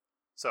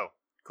So,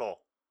 Cole.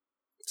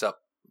 What's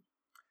up?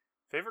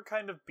 Favorite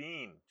kind of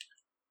bean?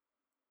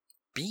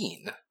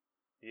 Bean?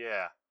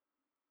 Yeah.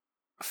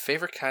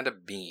 Favorite kind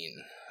of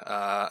bean?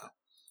 A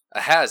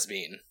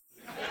has-been.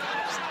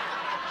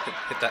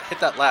 Hit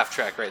that laugh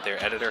track right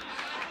there, editor.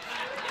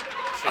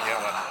 Should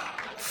get one.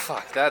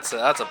 Fuck, that's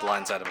a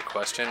blindside of a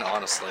question,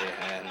 honestly.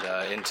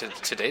 And in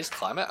today's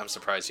climate, I'm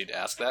surprised you'd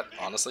ask that,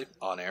 honestly,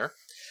 on air.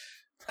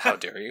 How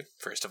dare you,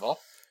 first of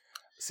all.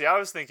 See, I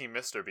was thinking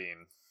Mr.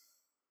 Bean.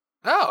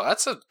 Oh,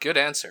 that's a good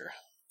answer.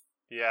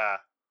 Yeah.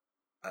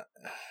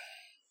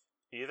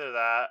 Either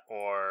that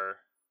or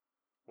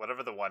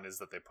whatever the one is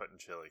that they put in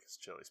chili, because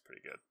chili's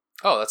pretty good.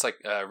 Oh, that's like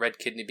red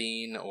kidney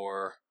bean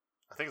or...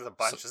 I think it's a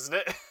bunch, isn't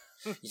it?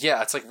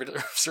 Yeah, it's like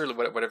certainly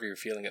whatever you're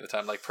feeling at the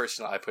time. Like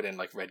personally, I put in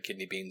like red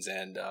kidney beans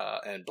and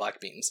black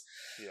beans.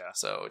 Yeah.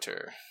 So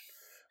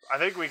I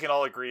think we can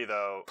all agree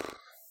though,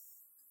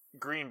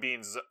 green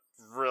beans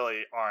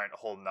really aren't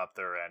holding up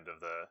their end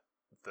of the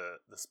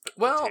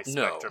taste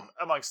spectrum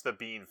amongst the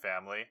bean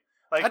family.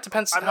 Like that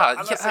depends. I'm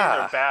not saying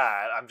they're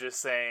bad. I'm just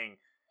saying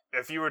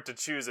if you were to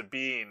choose a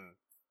bean,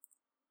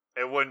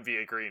 it wouldn't be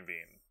a green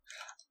bean.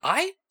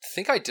 I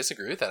think I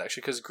disagree with that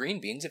actually, because green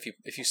beans, if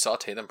you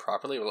saute them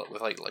properly with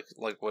like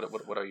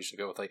what I usually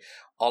go with, like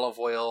olive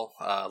oil,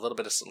 a little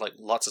bit of like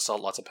lots of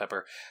salt, lots of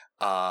pepper,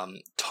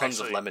 tons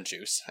of lemon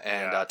juice,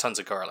 and tons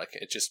of garlic.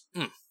 It just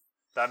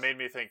That made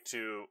me think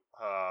too.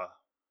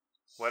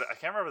 What I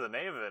can't remember the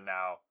name of it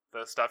now.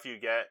 The stuff you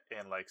get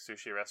in like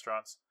sushi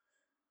restaurants,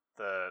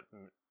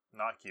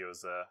 not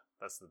gyoza.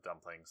 That's the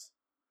dumplings.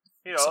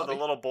 You know, the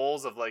little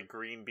bowls of like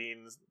green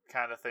beans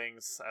kind of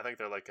things. I think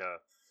they're like a.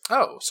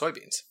 Oh,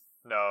 soybeans.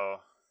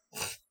 No.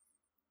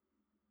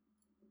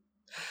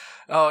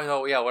 Oh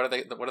no, yeah. What are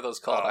they? What are those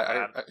called?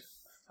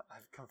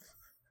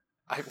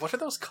 What are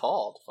those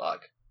called?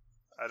 Fuck.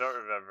 I don't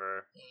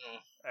remember.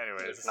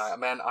 Anyways, I'm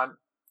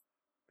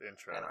the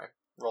intro. Anyway,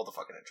 roll the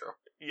fucking intro.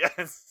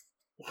 Yes.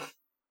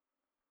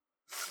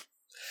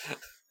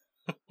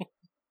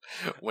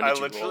 When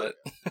did you roll it?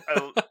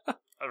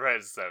 Right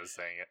as I was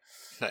saying it.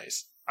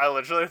 Nice. I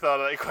literally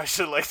thought of that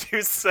question like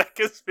 2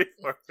 seconds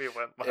before we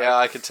went live. Yeah,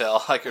 I could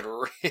tell. I could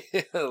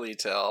really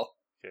tell.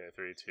 Okay,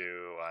 3,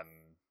 2, 1.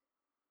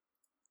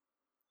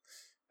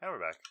 And we're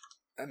back.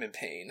 I'm in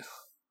pain.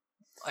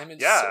 I'm in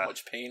so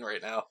much pain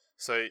right now.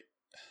 So,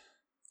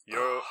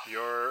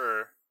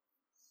 you're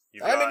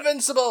I'm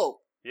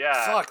invincible!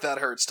 Yeah. Fuck, that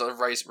hurts to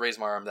raise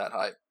my arm that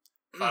high.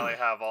 Finally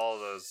have all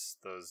those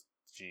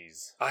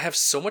G's. I have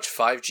so much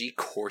 5G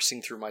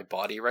coursing through my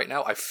body right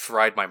now. I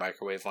fried my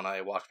microwave when I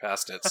walked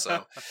past it,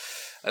 so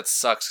that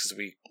sucks because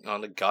we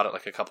only got it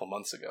like a couple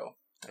months ago.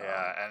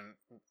 Yeah, and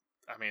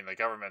I mean the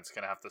government's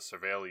gonna have to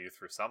surveil you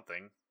through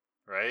something,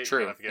 right?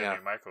 True. You have to get a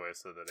new microwave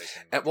so that they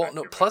can. And, well,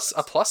 no.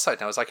 A plus side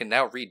now is I can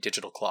now read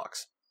digital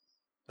clocks.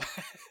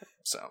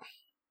 So,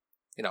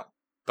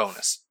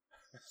 bonus.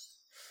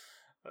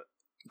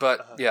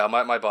 But yeah,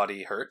 my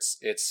body hurts.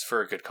 It's for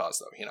a good cause,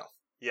 though.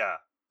 Yeah.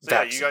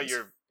 So you got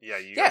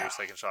your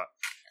second shot.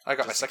 I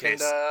got my second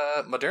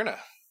Moderna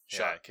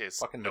shot. Yeah, in case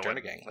fucking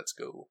Moderna gang. Let's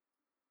go.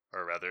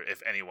 Or rather,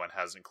 if anyone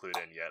hasn't clued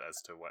in yet as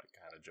to what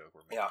kind of joke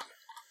we're making.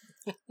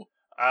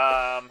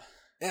 Yeah.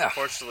 Yeah.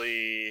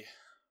 Unfortunately,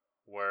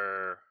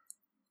 we're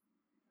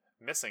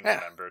missing a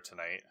member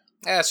tonight.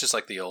 Yeah, it's just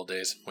like the old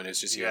days when it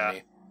was just you and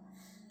me.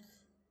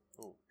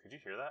 Ooh, could you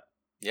hear that?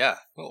 Yeah.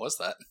 What was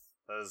that?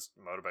 That was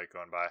a motorbike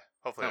going by.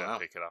 Hopefully I didn't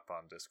pick it up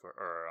on Discord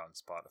or on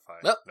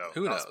Spotify. Well, no,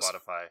 who knows?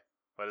 Spotify.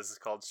 What is this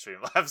called?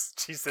 Streamlabs?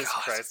 Jesus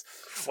Christ.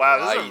 Wow,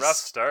 this is a rough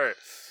start.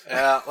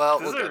 Yeah, well,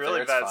 this is a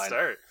really bad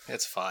start.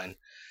 It's fine.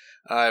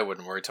 I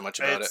wouldn't worry too much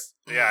about it.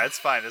 Yeah, it's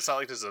fine. It's not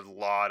like there's a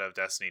lot of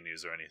Destiny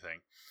news or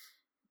anything.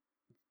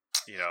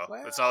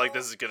 It's not like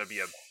this is going to be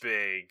a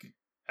big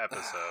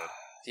episode.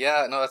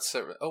 Yeah, no, that's...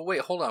 oh,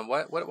 wait, hold on.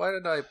 Why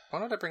did I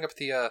bring up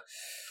the...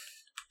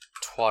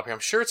 TWAB here? I'm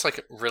sure it's like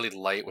really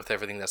light with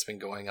everything that's been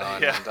going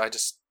on. Yeah.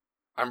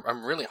 And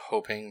I'm really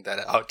hoping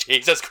that... Oh,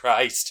 Jesus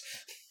Christ.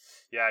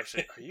 Yeah,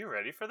 actually, are you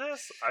ready for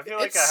this? I feel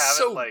like it's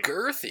I haven't so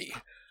girthy.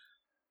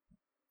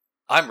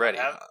 I'm ready,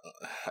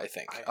 I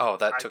think.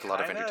 That took a lot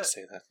of energy to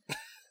say that.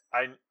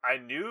 I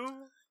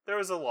knew there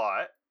was a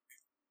lot.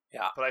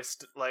 Yeah. But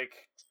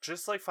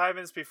just 5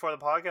 minutes before the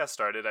podcast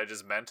started, I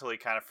just mentally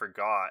kind of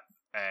forgot.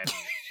 And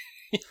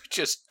you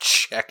just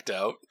checked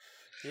out.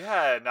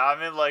 Yeah, now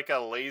I'm in like a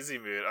lazy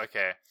mood.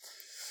 Okay.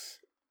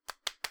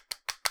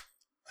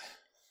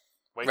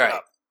 Wake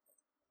up.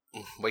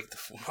 Wake the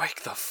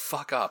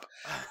fuck up.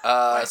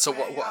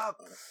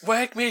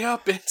 Wake me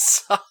up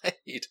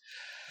inside.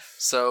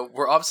 So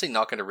we're obviously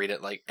not going to read it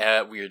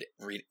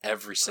read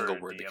every single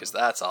word because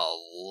that's a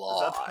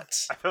lot.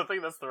 I don't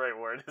think that's the right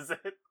word, is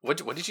it?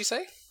 What did you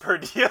say? Per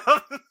diem?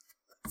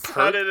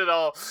 Not it at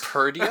all.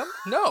 Per diem?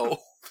 No,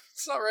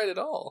 it's not right at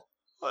all.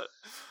 What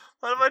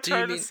am I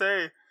trying to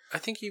say? I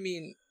think you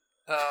mean.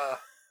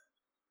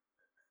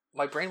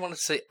 My brain wanted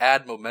to say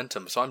add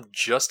momentum, so I'm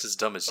just as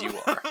dumb as you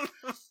are.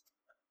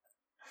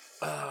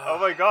 Oh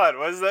my god,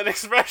 what is that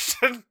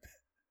expression?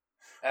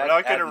 We're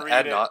not going to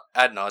read it.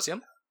 Ad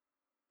nauseum?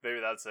 Maybe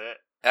that's it.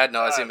 Ad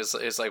nauseum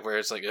is like where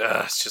it's like,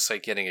 ugh, it's just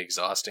like getting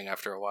exhausting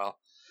after a while.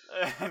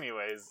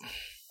 Anyways,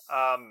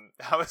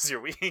 how was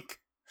your week?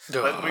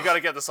 We got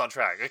to get this on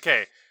track.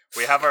 Okay,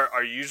 we have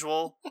our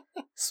usual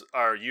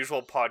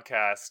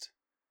podcast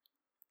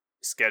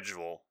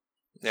schedule.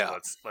 Yeah.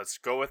 So let's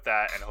go with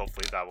that, and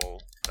hopefully that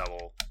will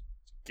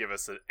give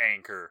us an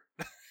anchor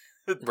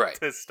right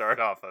to start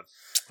off of.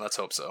 Let's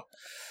hope so.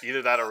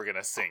 Either that or we're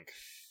gonna sink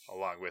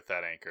along with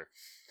that anchor.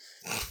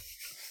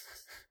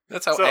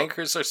 That's how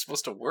anchors are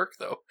supposed to work,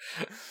 though.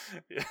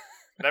 Yeah.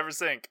 Never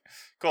sink.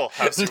 Cool.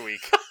 How's your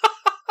week?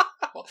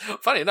 Well,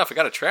 funny enough, I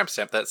got a tramp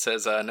stamp that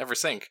says "Never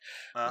sink"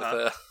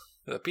 with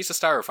a piece of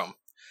styrofoam.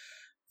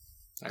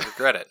 I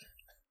regret it.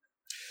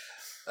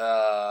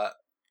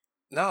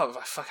 No,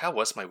 fuck. How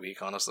was my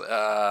week? Honestly,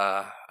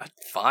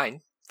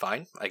 fine,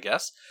 I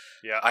guess.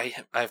 Yeah.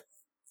 I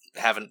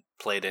haven't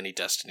played any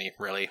Destiny.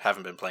 Really,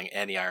 haven't been playing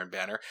any Iron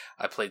Banner.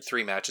 I played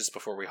 3 matches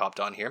before we hopped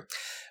on here.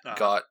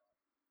 Got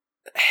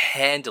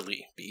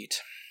handily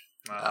beat.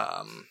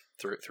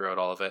 Throughout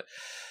all of it.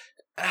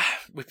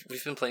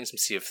 We've been playing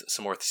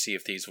some more Sea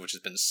of Thieves, which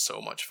has been so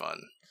much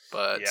fun.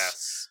 But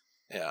yes,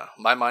 yeah,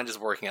 my mind is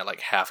working at like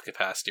half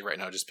capacity right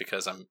now, just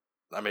because I'm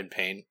in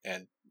pain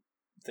and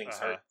things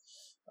hurt.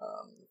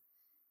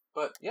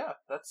 But yeah,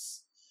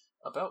 that's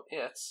about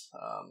it.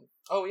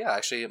 Oh yeah,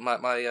 actually, my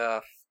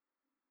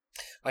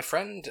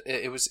friend,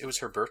 it was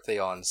her birthday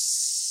on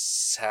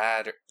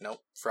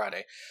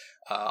Friday.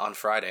 On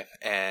Friday,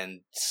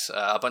 and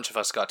a bunch of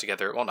us got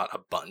together. Well, not a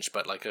bunch,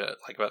 but like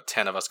about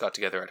 10 of us got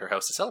together at her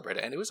house to celebrate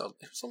it, and it was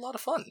a lot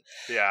of fun.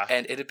 Yeah,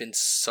 and it had been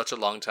such a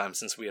long time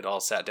since we had all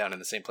sat down in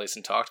the same place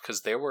and talked,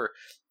 because there were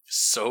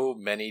so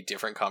many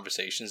different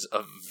conversations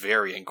of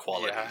varying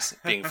qualities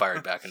being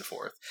fired back and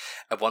forth.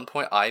 At one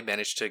point, I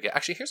managed to get.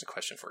 Actually, here's a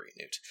question for you,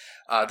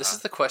 Newt. This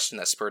is the question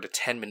that spurred a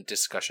 10-minute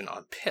discussion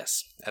on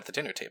piss at the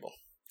dinner table.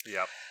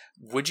 Yep.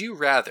 Would you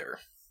rather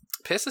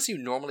piss as you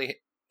normally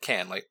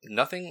can, like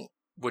nothing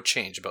would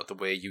change about the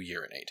way you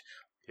urinate,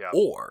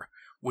 or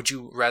would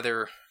you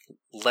rather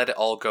let it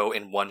all go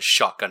in one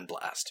shotgun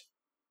blast,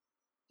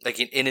 like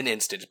in an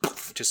instant,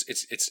 just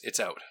it's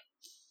out?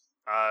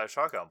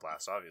 Shotgun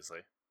blast, obviously.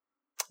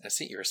 I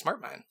see, you're a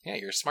smart man. Yeah,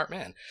 you're a smart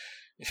man.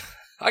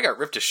 I got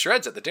ripped to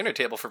shreds at the dinner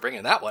table for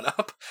bringing that one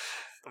up.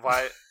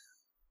 Why?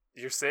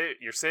 You're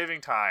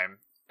saving time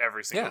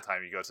every single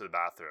time you go to the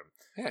bathroom.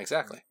 Yeah,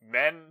 exactly.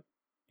 Men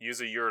use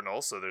a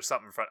urinal, so there's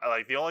something in front.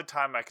 Like, the only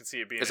time I can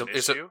see it being an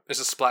issue is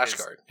a splash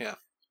guard. Yeah.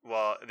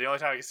 Well, the only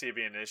time I can see it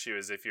being an issue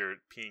is if you're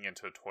peeing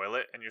into a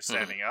toilet and you're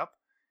standing up.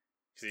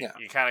 So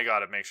you kind of got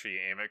to make sure you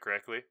aim it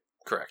correctly.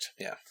 Correct.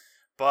 Yeah.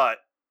 But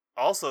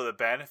also the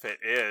benefit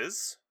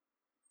is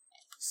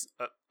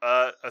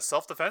a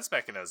self-defense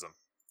mechanism.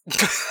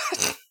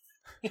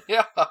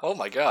 Yeah. Oh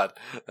my God,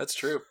 that's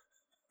true.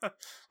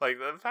 Like,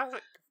 the fact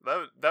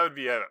that would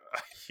be a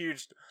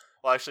huge.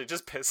 Well, actually,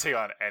 just pissing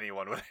on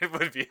anyone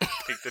would be a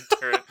big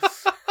deterrent,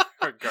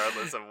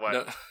 regardless of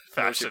what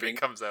fashion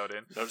it comes out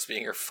in. Notice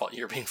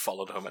you're being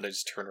followed home, and I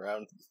just turn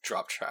around,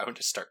 drop trow, and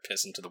just start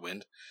pissing to the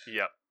wind.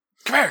 Yep.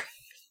 Come here!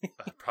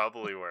 That'd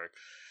probably work.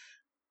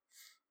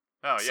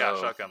 Oh, yeah,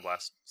 shotgun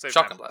blast.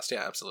 Shotgun blast,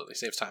 yeah, absolutely.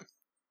 Saves time.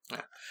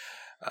 Yeah.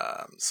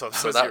 So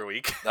that was your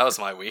week? That was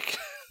my week.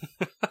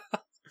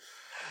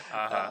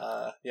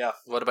 Yeah.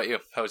 What about you?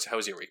 How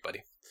was your week,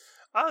 buddy?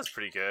 That was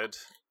pretty good.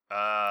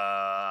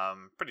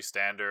 Pretty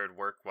standard,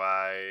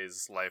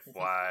 work-wise,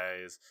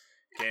 life-wise,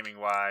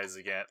 gaming-wise.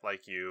 Again,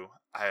 like you,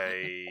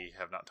 I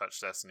have not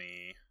touched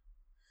Destiny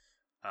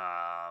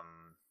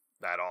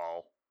at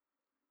all.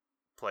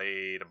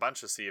 Played a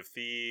bunch of Sea of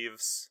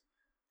Thieves,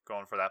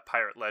 going for that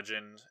Pirate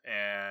Legend,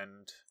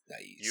 and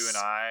you and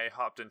I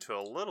hopped into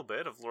a little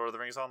bit of Lord of the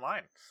Rings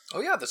Online.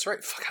 Oh yeah, that's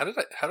right. Fuck,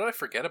 how did I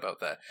forget about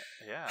that?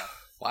 Yeah.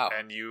 Wow.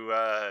 And you,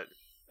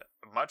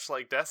 much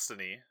like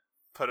Destiny,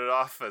 put it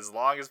off as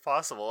long as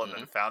possible, and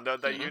then found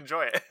out that you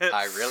enjoy it.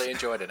 I really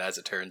enjoyed it, as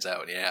it turns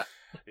out. Yeah.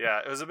 Yeah,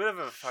 it was a bit of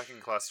a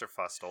fucking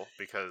clusterfussle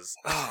because.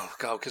 Oh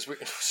god, because we.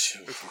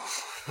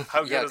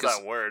 How good is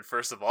that word?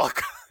 First of all,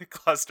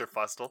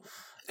 clusterfussle.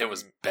 It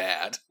was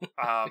bad.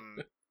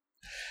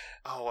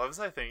 Oh, what was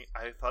I thinking?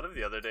 I thought of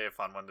the other day. A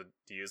fun one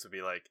to use would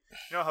be like,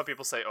 you know how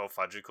people say "oh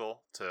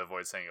fudgical" to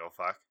avoid saying "oh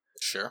fuck."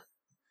 Sure.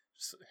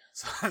 So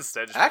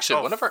instead, just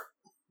actually, one of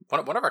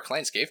our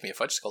clients gave me a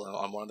fudgicle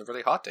on one of the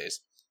really hot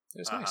days. It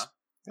was nice.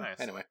 Nice.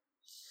 Anyway,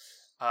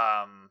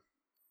 I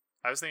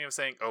was thinking of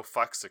saying "oh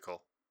fuxicle,"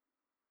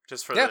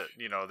 just for the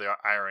the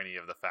irony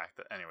of the fact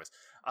that, anyways.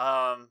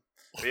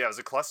 But yeah, it was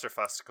a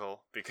clusterfussicle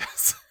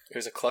because it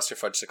was a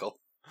clusterfudgicle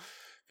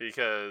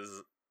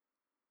because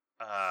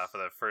for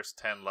the first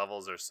 10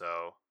 levels or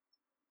so,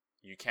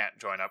 you can't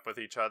join up with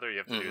each other. You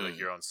have to do like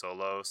your own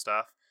solo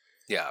stuff.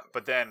 Yeah.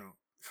 But then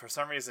for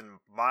some reason,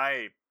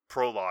 my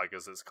prologue,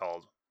 as it's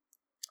called,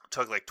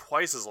 took like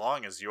twice as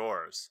long as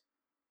yours.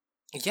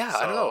 Yeah,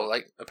 I don't know.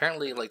 Like,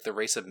 apparently, like, the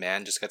race of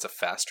man just gets a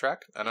fast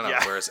track. I don't know.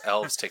 Yeah. Whereas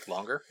elves take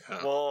longer.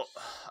 Well,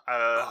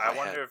 I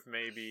wonder if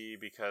maybe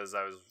because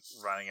I was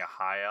running a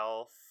high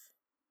elf,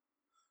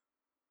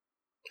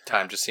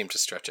 time just seemed to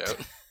stretch out.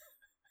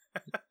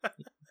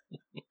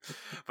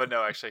 But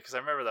no, actually, because I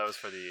remember that was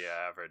for the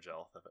average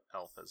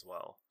elf as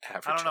well. I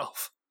Average don't know.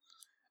 elf.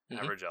 Mhm.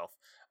 Average elf.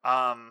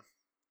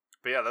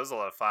 But yeah, that was a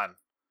lot of fun.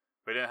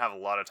 We didn't have a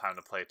lot of time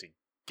to play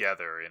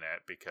together in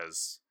it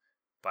because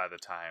by the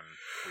time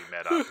we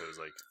met up, it was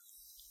like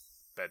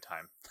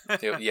bedtime.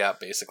 Yeah,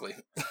 basically.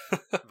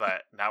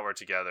 But now we're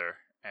together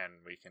and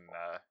we can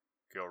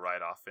go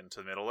right off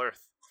into Middle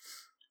Earth.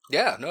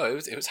 Yeah, no,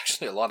 it was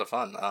actually a lot of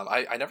fun.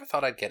 I never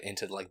thought I'd get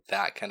into like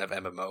that kind of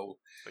MMO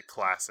The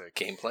classic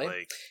gameplay.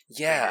 like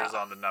Yeah, fingers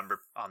on the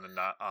number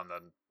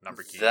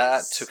keys.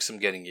 that took some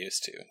getting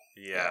used to.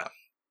 Yeah.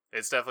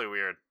 It's definitely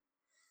weird.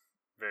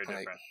 Very Like,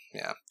 different.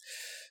 yeah.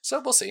 So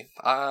we'll see.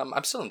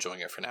 I'm still enjoying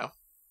it for now,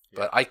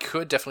 but I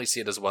could definitely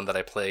see it as one that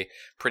I play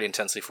pretty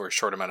intensely for a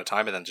short amount of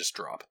time and then just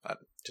drop.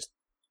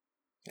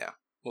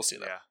 We'll see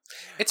that. Yeah.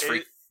 It's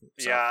free.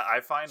 So. Yeah,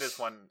 I find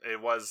it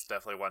was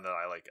definitely one that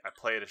I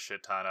played a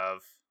shit ton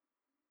of,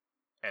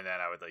 and then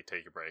I would like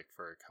take a break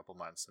for a couple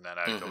months, and then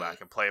I'd go back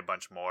and play a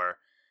bunch more,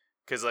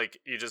 because like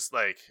you just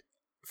like,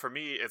 for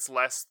me it's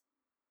less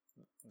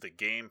the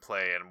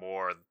gameplay and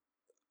more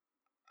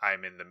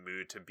I'm in the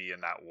mood to be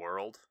in that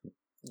world.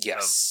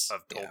 Yes.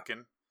 Of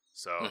Tolkien.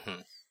 So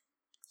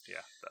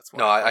yeah, that's why.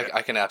 No,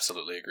 I can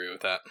absolutely agree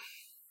with that.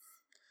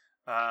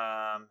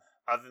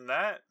 Other than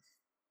that,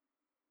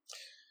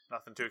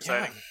 nothing too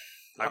exciting.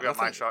 I've got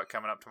my shot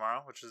coming up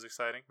tomorrow, which is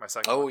exciting. My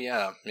second. Oh one.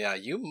 yeah.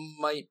 You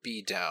might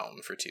be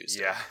down for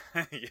Tuesday. Yeah,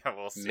 yeah,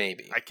 we'll see.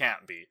 Maybe I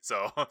can't be.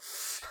 So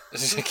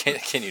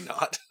can you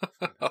not?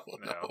 Oh,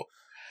 no.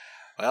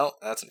 Well,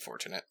 that's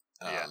unfortunate.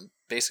 Yeah.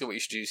 Basically, what you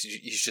should do is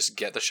you should just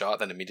get the shot,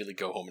 then immediately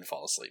go home and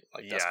fall asleep.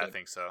 Like, yeah, I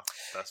think so.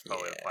 That's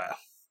probably the plan.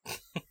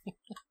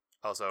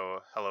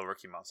 Also, hello,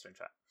 Rookie Monster in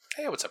chat.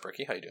 Hey, what's up,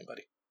 Ricky? How you doing,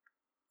 buddy?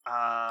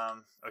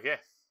 Okay.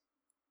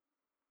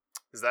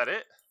 Is that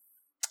it?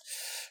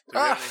 Do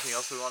we have anything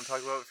else we want to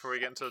talk about before we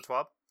get into the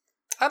TWAB?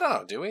 I don't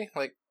know. Do we?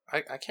 Like,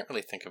 I can't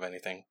really think of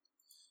anything.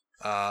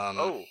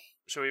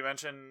 Should we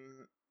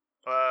mention?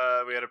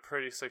 We had a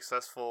pretty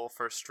successful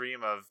first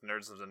stream of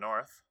Nerds of the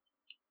North.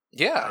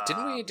 Yeah,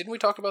 didn't we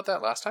talk about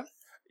that last time?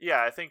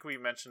 Yeah, I think we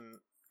mentioned.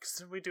 Cause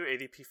didn't we do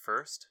ADP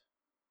first?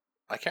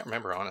 I can't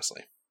remember,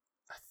 honestly.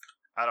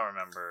 I don't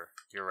remember.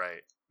 You're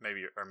right. Maybe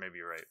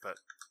you're right, but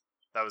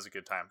that was a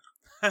good time.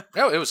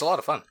 No, it was a lot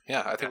of fun.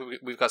 Yeah, I think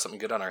we've got something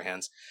good on our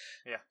hands.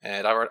 Yeah,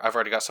 and I've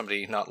already got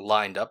somebody not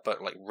lined up, but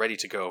like ready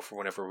to go for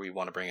whenever we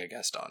want to bring a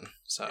guest on.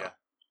 So yeah,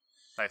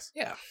 nice.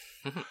 Yeah.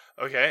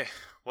 Okay,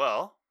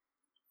 well,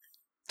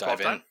 dive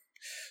in. Time?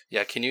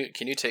 Yeah, can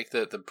you take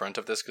the brunt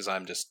of this because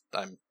I'm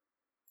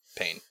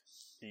pain.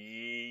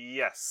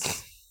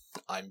 Yes,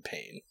 I'm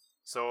pain.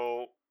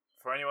 So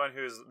for anyone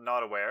who's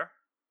not aware,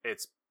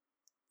 it's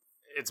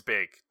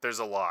big. There's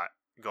a lot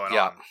going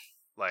on,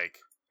 like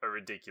a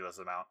ridiculous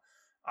amount.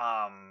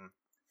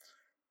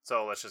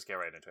 So let's just get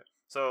right into it.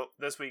 So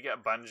this week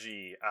at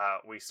Bungie,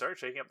 we start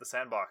shaking up the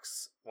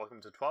sandbox.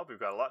 Welcome to 12. We've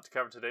got a lot to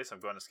cover today, so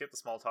I'm going to skip the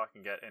small talk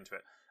and get into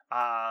it.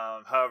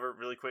 However,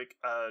 really quick,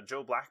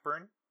 Joe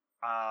Blackburn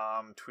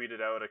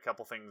tweeted out a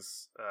couple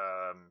things,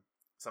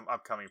 some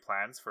upcoming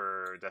plans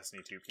for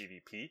Destiny 2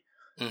 PvP.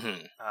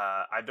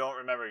 I don't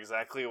remember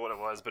exactly what it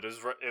was, but it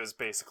was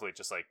basically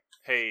just like,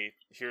 hey,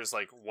 here's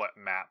like what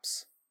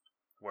maps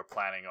we're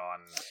planning on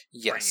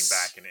bringing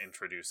back and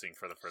introducing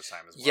for the first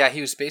time as well. Yeah,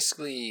 he was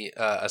basically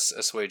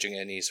assuaging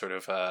any sort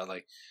of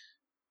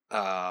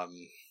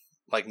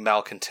like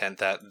malcontent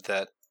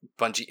that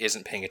Bungie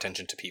isn't paying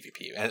attention to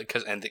PvP, and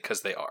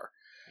because they are.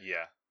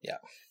 Yeah.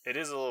 It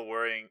is a little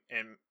worrying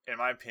in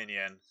my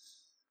opinion.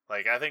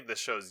 Like, I think this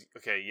shows,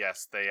 okay,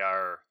 yes, they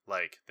are,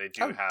 like, they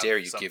do have. How dare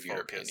you some give focus.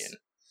 Your opinion?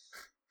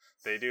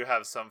 They do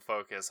have some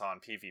focus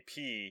on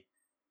PvP.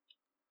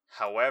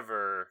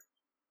 However,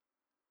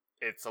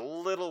 it's a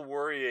little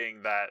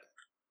worrying that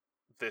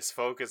this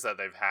focus that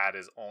they've had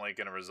is only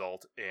going to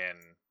result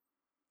in,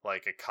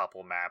 like, a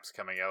couple maps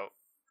coming out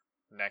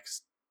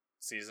next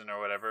season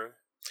or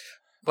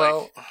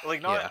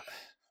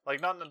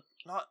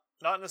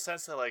not in the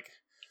sense that, like,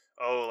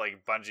 oh,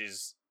 like,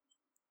 Bungie's,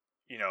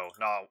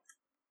 not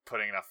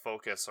putting enough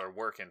focus or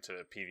work into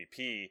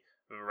PvP,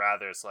 but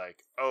rather it's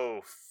like,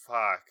 oh,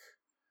 fuck.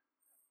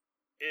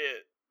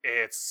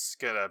 It's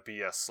gonna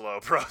be a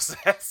slow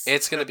process. It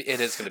is gonna be a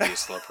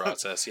slow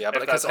process, yeah.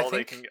 But that's all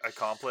they can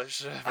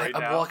accomplish right now.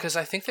 Well, because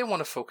I think they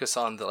want to focus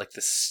on the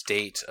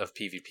state of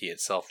PvP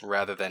itself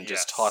rather than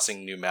just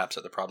tossing new maps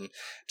at the problem.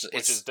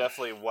 Which is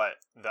definitely what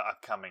the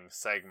upcoming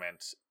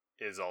segment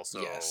is also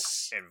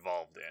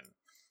involved in.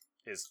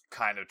 Is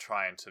kind of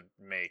trying to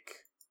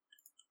make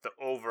the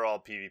overall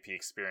PvP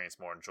experience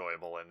more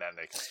enjoyable, and then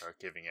they can start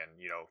giving in,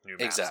 new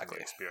maps and new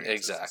experiences.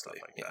 Exactly. And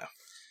stuff like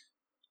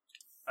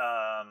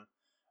that.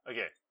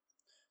 Okay,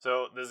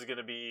 so this is going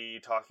to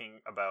be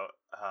talking about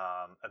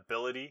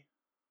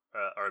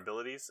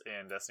abilities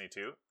in Destiny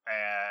 2,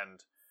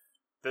 and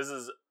this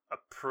is a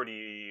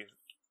pretty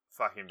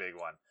fucking big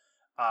one.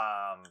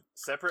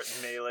 Separate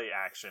melee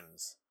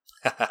actions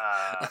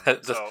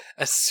So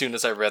as soon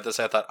as I read this,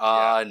 I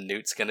thought,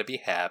 Newt's gonna be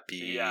happy.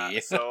 Yeah,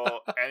 so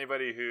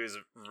anybody who's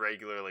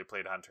regularly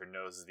played Hunter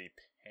knows the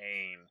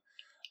pain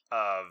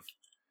of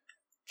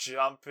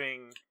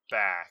jumping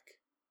back.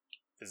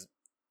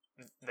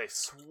 They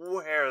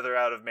swear they're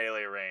out of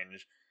melee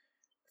range,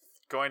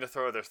 going to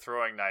throw their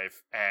throwing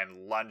knife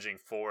and lunging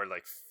forward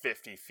like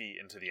 50 feet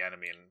into the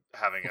enemy and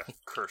having a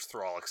cursed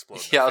thrall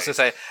explode. Yeah, I was gonna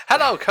say,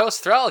 hello,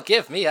 cursed thrall,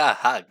 give me a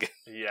hug.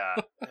 Yeah,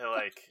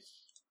 like,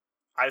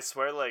 I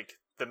swear, like,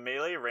 the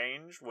melee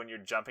range when you're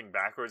jumping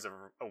backwards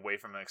away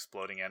from an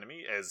exploding enemy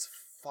is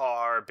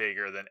far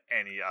bigger than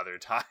any other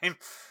time.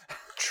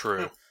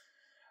 True.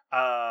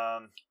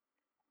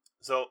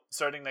 So,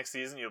 starting next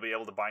season, you'll be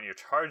able to bind your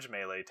charge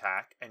melee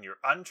attack and your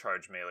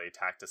uncharged melee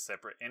attack to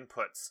separate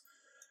inputs.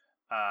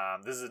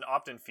 This is an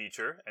opt-in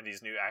feature, and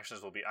these new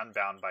actions will be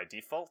unbound by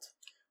default.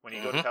 When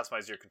you go to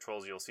customize your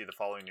controls, you'll see the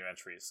following new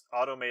entries.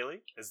 Auto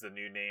melee is the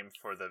new name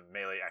for the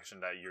melee action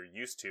that you're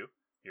used to,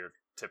 your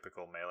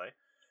typical melee.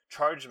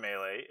 Charge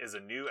melee is a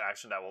new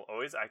action that will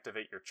always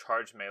activate your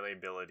charge melee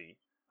ability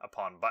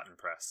upon button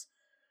press.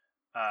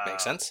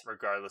 Makes sense.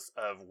 Regardless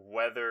of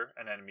whether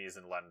an enemy is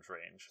in lunge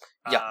range.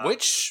 Yeah,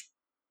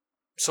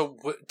 So,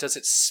 does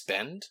it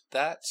spend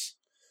that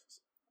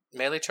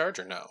melee charge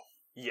or no?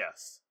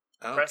 Yes.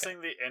 Okay.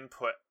 Pressing the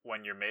input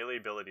when your melee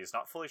ability is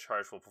not fully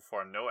charged will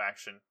perform no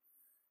action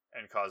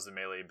and cause the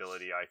melee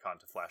ability icon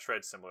to flash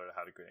red, similar to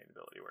how the grenade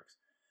ability works.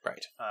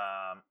 Right.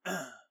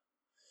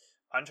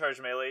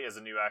 Uncharged melee is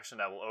a new action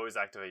that will always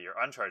activate your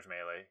uncharged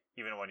melee,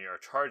 even when your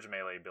charged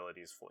melee ability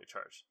is fully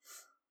charged.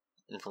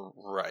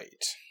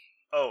 Right.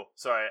 Oh,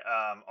 sorry.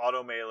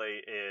 Auto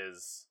melee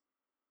is,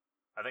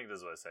 I think this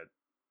is what I said.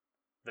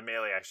 The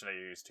melee action that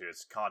you're used to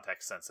is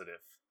context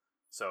sensitive.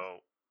 So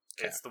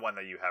it's the one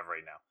that you have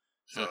right now.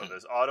 So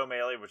there's auto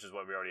melee, which is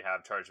what we already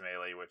have. Charge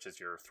melee, which is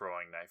your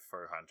throwing knife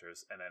for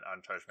hunters. And then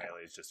uncharged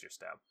melee is just your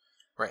stab.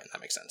 Right, that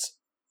makes sense.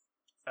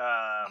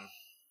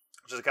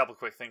 Just a couple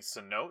quick things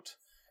to note.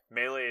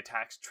 Melee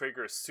attacks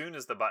trigger as soon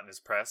as the button is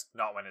pressed,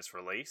 not when it's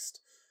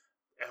released.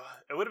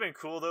 It would have been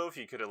cool, though, if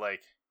you could have,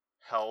 like,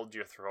 held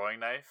your throwing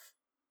knife.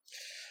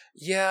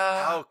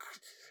 Yeah.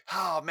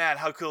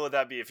 How cool would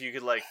that be if you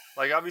could, like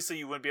obviously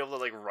you wouldn't be able to,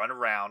 like, run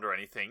around or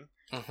anything,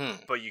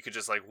 but you could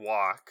just, like,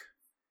 walk,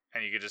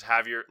 and you could just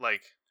have your,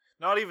 like,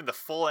 not even the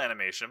full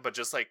animation, but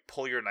just, like,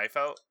 pull your knife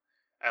out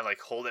and, like,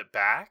 hold it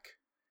back.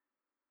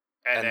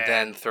 And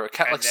then throw it,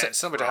 like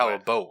similar to how a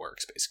bow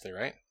works, basically,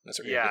 right? That's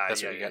what you're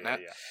getting at.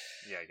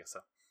 Yeah, I guess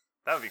so.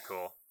 That would be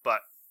cool,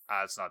 but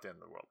it's not the end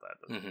of the world. That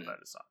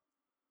is not.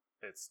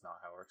 It's not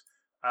how it works.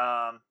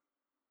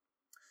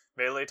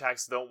 Melee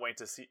attacks don't wait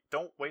to see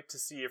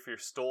if you're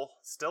still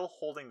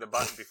holding the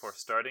button before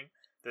starting.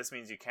 This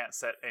means you can't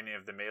set any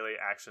of the melee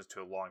actions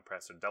to a long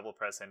press or double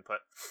press input.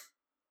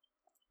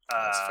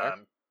 That's fair.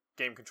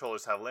 Game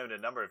controllers have a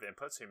limited number of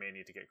inputs, so you may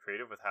need to get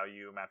creative with how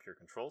you map your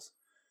controls.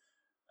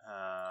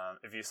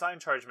 If you assign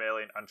charge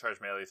melee and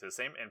uncharged melee to the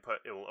same input,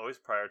 it will always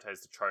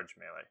prioritize the charge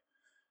melee,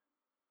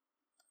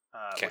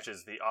 which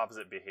is the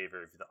opposite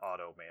behavior of the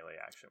auto melee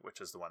action, which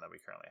is the one that we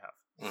currently have.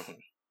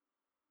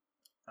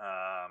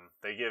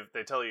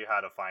 They tell you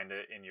how to find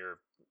it in your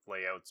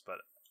layouts, but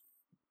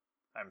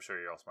I'm sure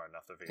you're all smart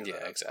enough to figure that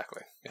out. Yeah,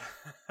 exactly.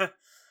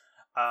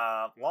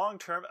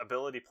 Long-term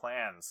ability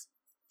plans.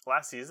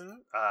 Last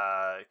season,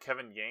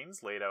 Kevin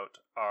Gaines laid out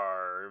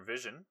our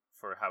vision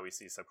for how we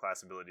see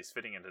subclass abilities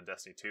fitting into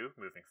Destiny 2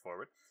 moving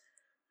forward.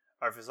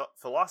 Our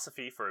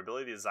philosophy for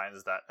ability design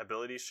is that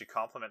abilities should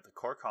complement the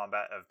core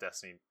combat of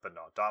Destiny, but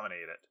not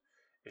dominate it.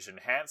 It should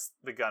enhance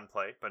the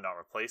gunplay, but not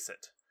replace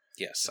it.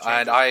 Yes,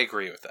 and I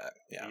agree with that.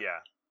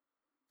 Yeah.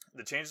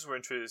 The changes we're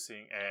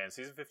introducing in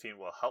Season 15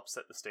 will help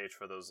set the stage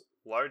for those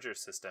larger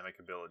systemic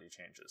ability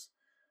changes.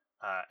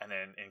 And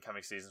then in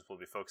coming seasons, we'll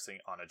be focusing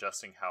on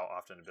adjusting how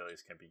often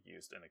abilities can be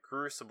used in a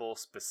Crucible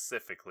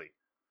specifically.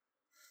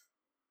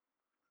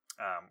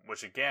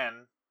 Which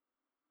again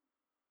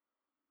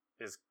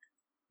is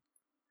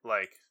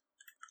like,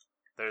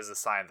 there's a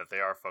sign that they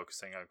are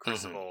focusing on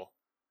Crucible,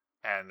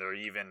 and they're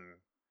even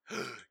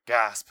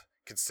gasp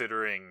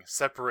considering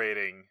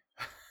separating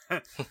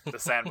the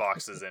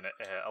sandboxes in it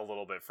a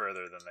little bit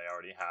further than they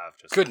already have.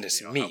 Just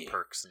goodness how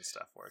perks and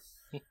stuff work.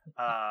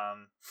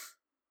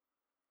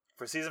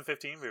 For Season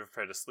 15, we've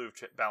prepared a slew of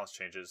balance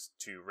changes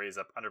to raise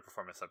up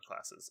underperforming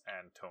subclasses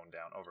and tone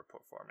down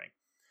overperforming.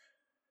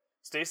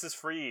 Stasis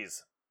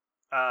Freeze.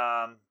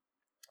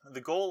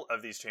 The goal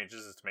of these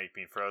changes is to make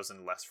being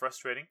frozen less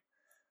frustrating.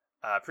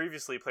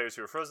 Previously, players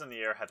who were frozen in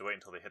the air had to wait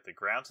until they hit the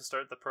ground to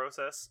start the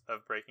process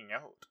of breaking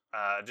out.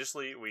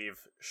 Additionally,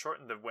 we've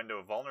shortened the window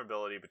of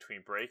vulnerability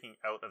between breaking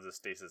out of the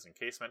stasis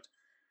encasement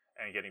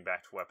and getting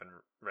back to weapon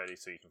ready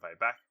so you can fight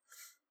back.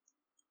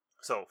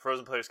 So,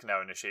 frozen players can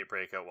now initiate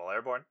breakout while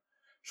airborne,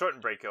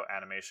 shorten breakout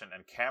animation,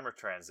 and camera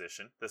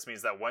transition. This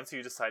means that once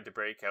you decide to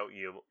break out,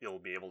 you'll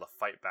be able to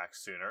fight back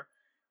sooner,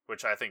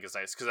 which I think is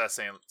nice, because that's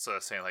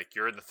saying like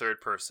you're in the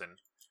third person,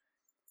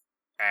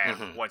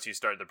 and once you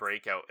start the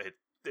breakout, it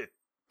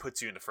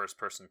puts you into first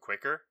person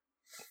quicker.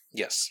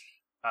 Yes.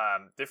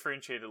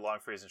 Differentiated long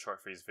freeze and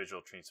short freeze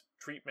visual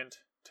treatment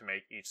to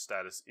make each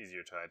status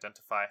easier to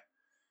identify.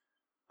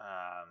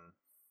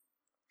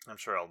 I'm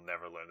sure I'll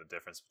never learn the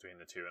difference between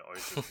the two and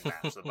always just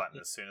mash the button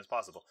as soon as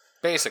possible.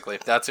 Basically,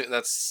 that's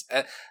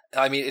it.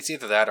 I mean, it's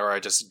either that or I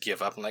just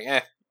give up. I'm like,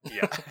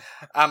 Yeah.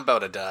 I'm about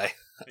to die.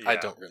 Yeah. I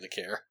don't really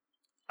care.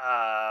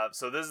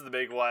 So this is the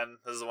big one.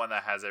 This is the one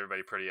that has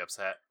everybody pretty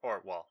upset.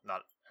 Or, well,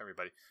 not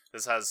everybody.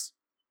 This has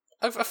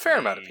A fair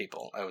amount of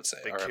people, I would say,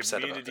 the are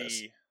upset about this.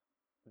 community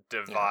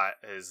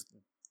is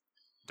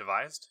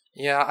devised?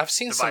 Yeah, I've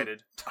seen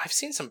Divided.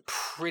 some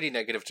pretty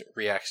negative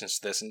reactions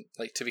to this, and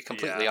like to be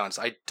completely honest,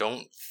 I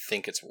don't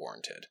think it's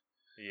warranted.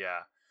 Yeah.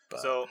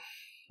 But... So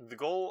the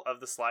goal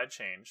of the slide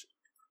change.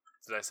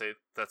 Did I say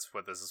that's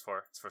what this is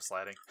for? It's for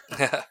sliding.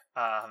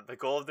 The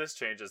goal of this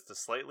change is to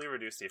slightly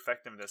reduce the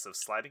effectiveness of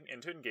sliding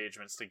into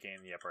engagements to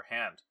gain the upper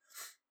hand.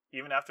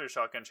 Even after the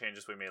shotgun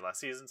changes we made last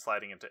season,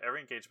 sliding into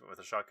every engagement with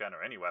a shotgun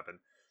or any weapon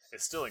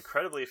is still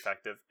incredibly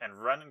effective,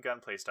 and run and gun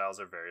playstyles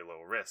are very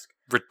low risk.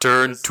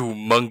 Return to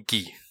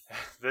monkey.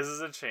 This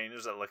is a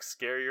change that looks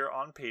scarier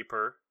on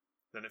paper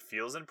than it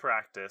feels in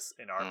practice,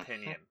 in our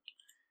opinion,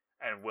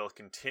 and we'll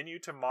continue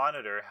to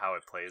monitor how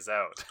it plays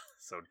out.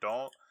 So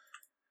don't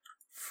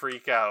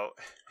freak out,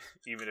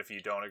 even if you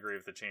don't agree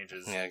with the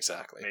changes. Yeah,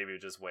 exactly. Maybe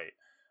just wait.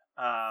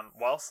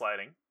 While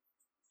sliding,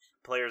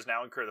 players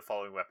now incur the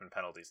following weapon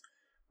penalties: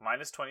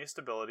 -20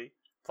 stability,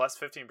 plus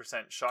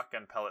 15%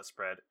 shotgun pellet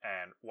spread,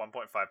 and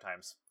 1.5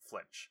 times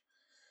flinch.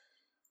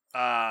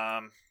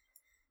 I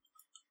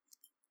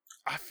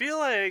feel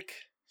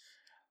like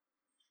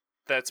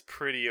that's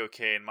pretty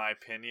okay in my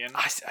opinion.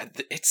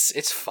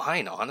 It's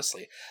fine,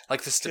 honestly.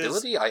 Like the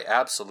stability, I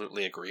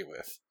absolutely agree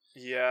with.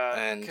 Yeah,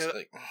 and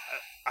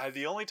like,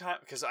 the only time,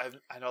 because I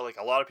know like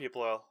a lot of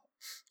people are,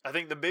 I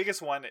think the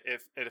biggest one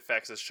if it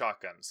affects is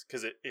shotguns,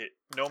 because it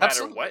no matter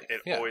absolutely. what,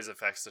 it always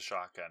affects the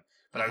shotgun.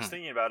 But I was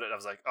thinking about it, I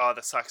was like, oh,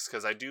 that sucks,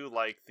 because I do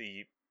like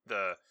the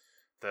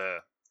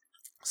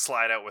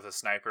slide out with a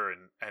sniper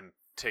and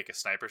take a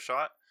sniper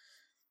shot.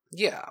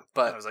 Yeah,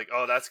 but and I was like,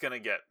 oh, that's gonna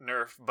get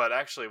nerfed. But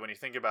actually, when you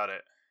think about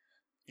it,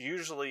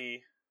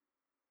 usually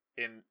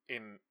in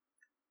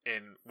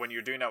when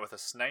you're doing that with a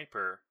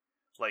sniper,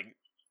 like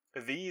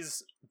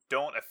these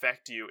don't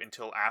affect you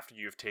until after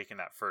you've taken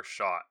that first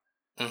shot.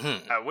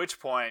 At which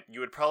point you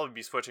would probably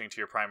be switching to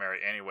your primary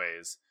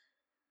anyways.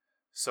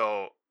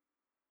 So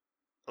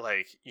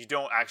like you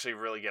don't actually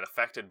really get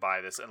affected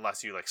by this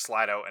unless you like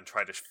slide out and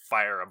try to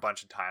fire a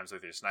bunch of times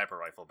with your sniper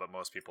rifle, but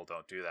most people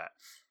don't do that.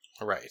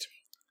 Right.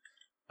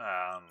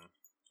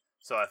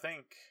 So I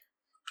think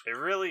it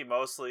really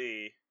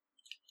mostly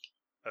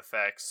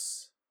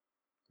affects,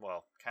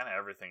 well, kind of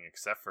everything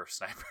except for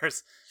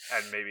snipers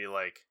and maybe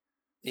like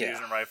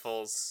fusion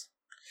rifles.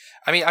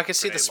 I mean, I could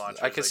see this.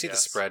 Launchers, I could see the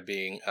spread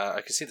being.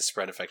 I could see the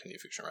spread affecting the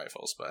fusion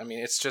rifles, but I mean,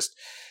 it's just.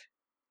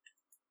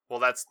 Well,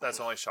 that's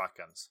only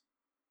shotguns.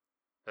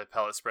 The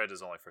pellet spread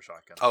is only for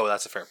shotguns. Oh,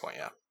 that's a fair point.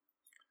 Yeah.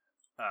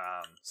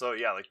 So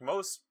yeah, like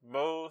most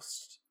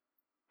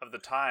of the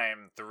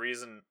time, the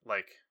reason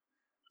like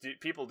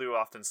people do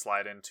often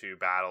slide into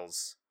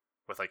battles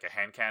with like a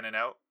hand cannon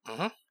out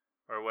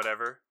or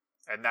whatever,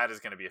 and that is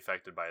going to be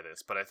affected by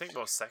this. But I think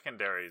most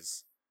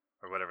secondaries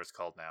or whatever it's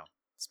called now,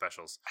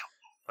 specials,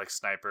 like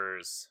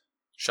snipers,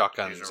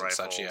 shotguns fusion and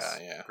rifles, such,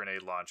 yeah,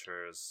 grenade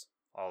launchers,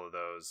 all of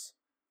those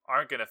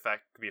aren't going to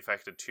be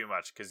affected too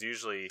much, because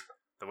usually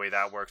the way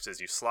that works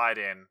is you slide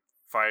in,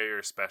 fire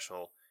your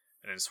special,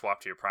 and then swap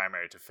to your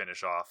primary to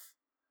finish off.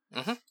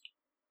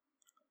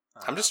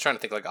 I'm just trying to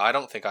think, like, I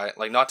don't think I,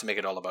 like, not to make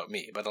it all about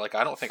me, but, like,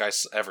 I don't think I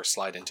ever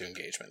slide into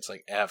engagements,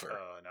 like, ever.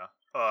 Oh, no.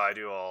 Oh, I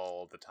do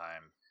all the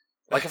time.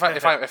 Like,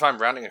 if I'm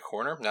rounding a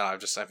corner, no,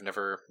 I've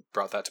never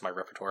brought that to my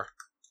repertoire.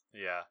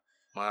 Yeah.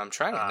 Well, I'm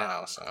trying it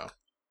now, so.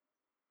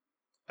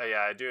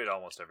 Yeah, I do it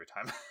almost every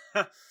time.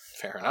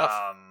 Fair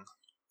enough.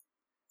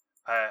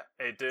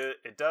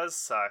 It does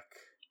suck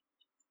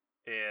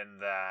in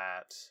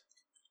that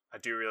I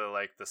do really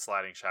like the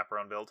sliding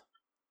chaperone build.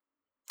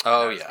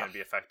 Oh, yeah. It's going to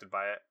be affected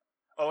by it.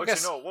 Oh,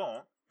 actually, no, it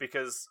won't,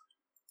 because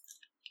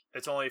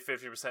it's only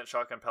 50%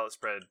 shotgun pellet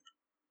spread,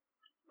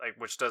 like,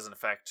 which doesn't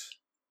affect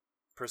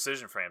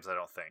precision frames, I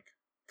don't think,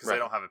 because they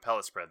don't have a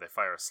pellet spread; they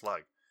fire a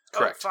slug.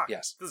 Correct. Oh, fuck.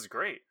 Yes. This is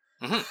great.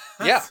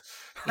 Yeah.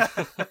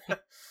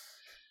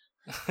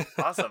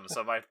 Awesome.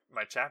 So my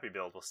Chappy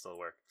build will still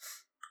work.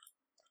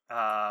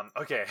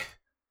 Okay.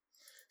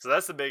 So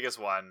that's the biggest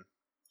one.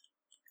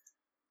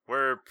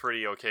 We're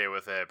pretty okay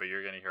with it, but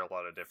you're going to hear a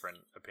lot of different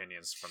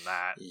opinions from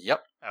that.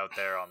 Yep. Out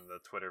there on the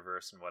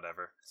Twitterverse and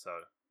whatever. So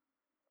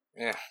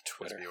yeah,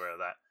 Twitter. Just be aware of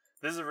that.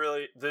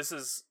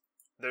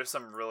 There's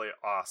some really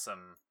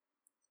awesome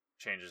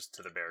changes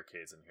to the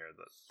barricades in here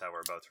that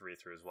we're about to read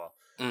through as well.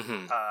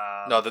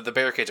 No, the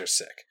barricades are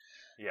sick.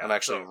 Yeah, I'm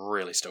actually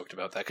really stoked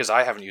about that, because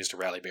I haven't used a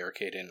rally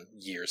barricade in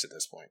years at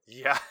this point.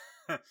 Yeah.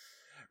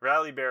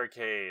 Rally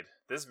barricade.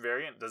 This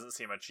variant doesn't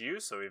see much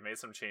use, so we've made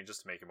some changes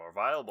to make it more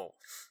viable.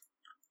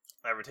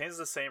 It retains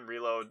the same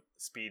reload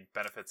speed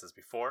benefits as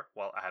before,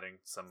 while adding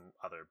some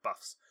other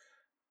buffs.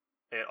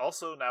 It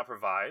also now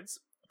provides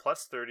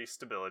plus 30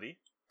 stability,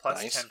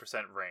 plus Nice.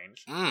 10%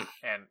 range, Mm.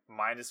 and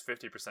minus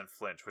 50%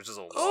 flinch, which is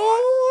a lot.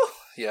 Oh,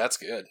 yeah, that's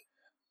good.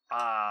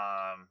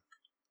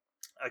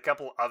 A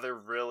couple other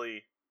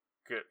really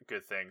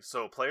good things.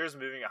 So players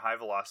moving at high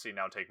velocity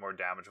now take more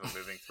damage when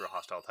moving through a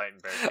hostile Titan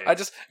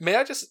barricade.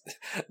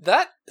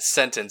 That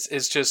sentence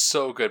is just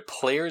so good.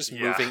 Players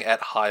Yeah. moving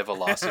at high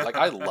velocity. Like,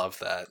 I love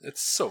that.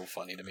 It's so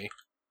funny to me.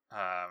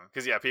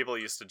 Because people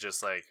used to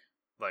just like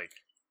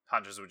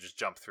hunters would just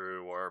jump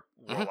through, or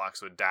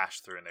warlocks would dash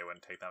through, and they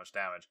wouldn't take that much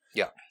damage.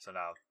 Yeah. So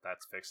now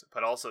that's fixed.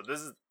 But also,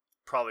 this is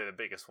probably the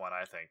biggest one,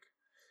 I think.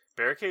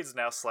 Barricades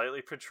now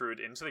slightly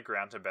protrude into the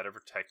ground to better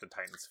protect the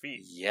Titan's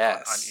feet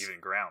Yes. on uneven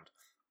ground.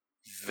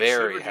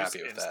 Very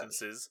happy with that.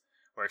 Instances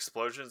where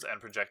explosions and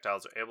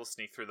projectiles are able to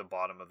sneak through the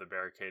bottom of the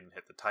barricade and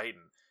hit the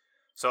Titan.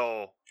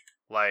 So,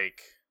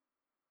 like,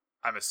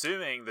 I'm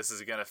assuming this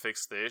is going to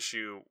fix the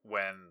issue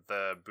when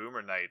the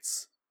Boomer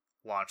Knights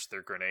launch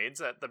their grenades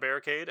at the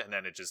barricade, and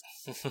then it just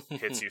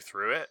hits you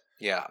through it.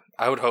 Yeah,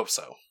 I would hope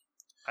so.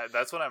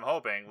 That's what I'm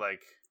hoping.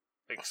 Like,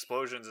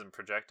 explosions and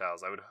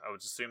projectiles, I would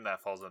assume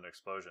that falls under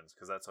explosions,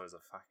 because that's always a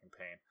fucking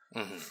pain.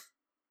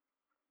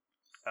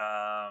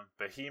 Mm-hmm.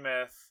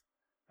 Behemoth.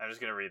 I'm just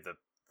gonna read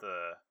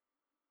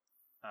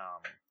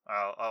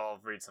I'll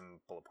read some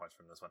bullet points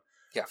from this one.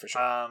 Yeah, for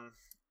sure.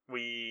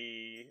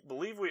 We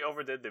believe we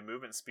overdid the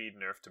movement speed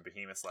nerf to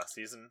Behemoths last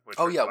season, which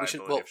we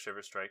should. Well, of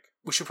Shiver Strike.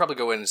 We should probably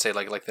go in and say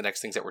like the next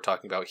things that we're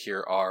talking about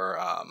here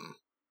are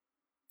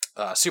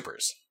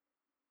supers.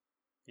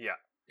 Yeah.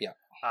 Yeah.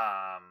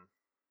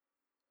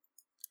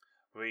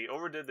 We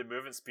overdid the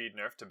movement speed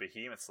nerf to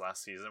Behemoths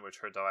last season, which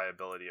hurt the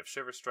viability of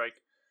Shiver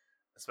Strike,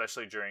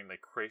 especially during the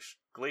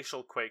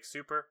Glacial Quake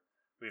Super.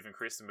 We've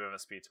increased the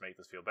movement speed to make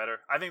this feel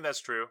better. I think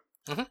that's true.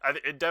 Mm-hmm.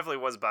 It definitely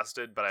was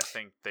busted, but I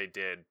think they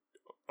did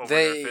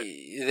They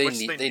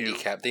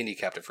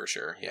kneecapped it for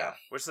sure. Yeah.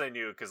 Which they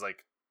knew, because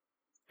like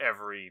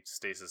every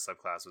stasis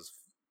subclass was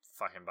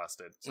fucking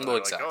busted. So well,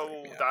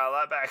 exactly. Dial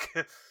that back.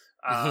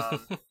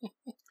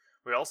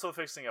 We're also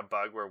fixing a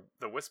bug where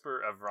the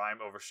Whisper of Rhyme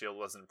Overshield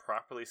wasn't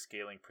properly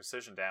scaling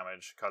precision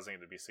damage, causing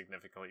it to be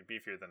significantly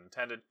beefier than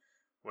intended,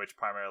 which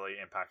primarily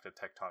impacted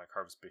Tectonic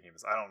Harvest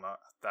Behemoths. I don't know.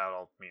 That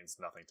all means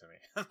nothing to me.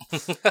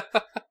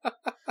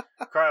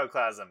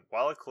 Cryoclasm.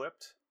 While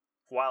equipped,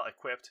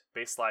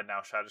 Base Slide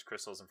now shatters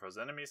crystals and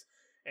frozen enemies.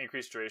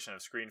 Increased duration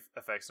of screen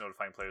effects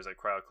notifying players that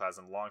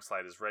Cryoclasm Long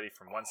Slide is ready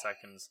from 1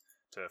 second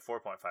to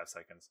 4.5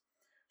 seconds.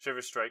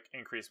 Shiver Strike.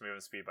 Increased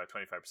movement speed by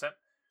 25%.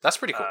 That's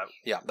pretty cool.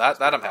 Yeah,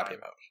 that I'm happy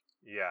about.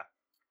 Yeah.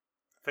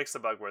 Fix the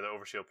bug where the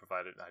overshield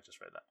provided. I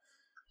just read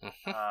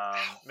that.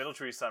 Middle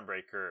Tree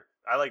Sunbreaker.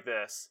 I like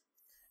this.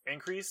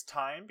 Increase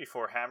time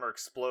before hammer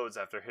explodes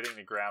after hitting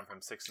the ground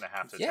from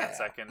 6.5 to 10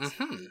 seconds.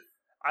 Mm-hmm.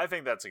 I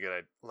think that's a good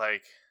idea.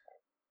 Like,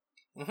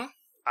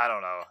 I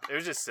don't know. It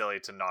was just silly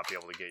to not be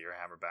able to get your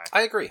hammer back.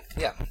 I agree.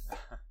 Yeah.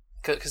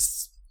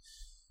 Because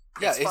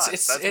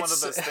it's one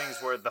of those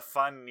things where the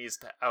fun needs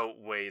to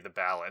outweigh the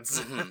balance.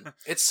 Mm-hmm.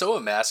 It's so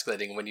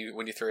emasculating when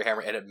you throw your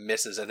hammer and it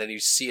misses, and then you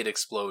see it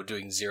explode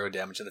doing 0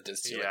 damage in the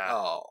distance. Yeah. Like,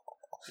 oh.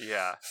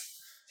 Yeah.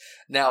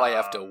 Now I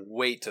have to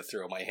wait to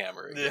throw my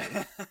hammer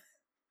again.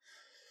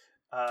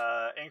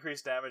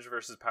 Increased damage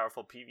versus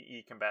powerful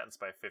PvE combatants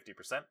by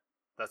 50%.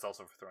 That's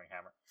also for throwing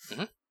hammer.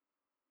 Mm-hmm.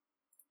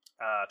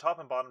 Top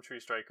and bottom Tree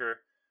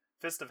Striker.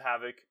 Fist of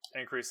Havoc.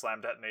 Increased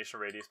slam detonation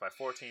radius by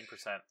 14%.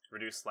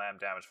 Reduced slam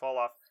damage fall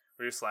off.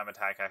 Reduced slam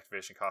attack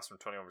activation cost from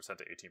 21%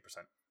 to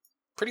 18%.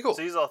 Pretty cool.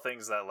 So these are all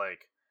things that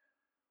like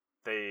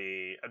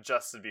they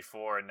adjusted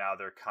before, and now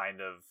they're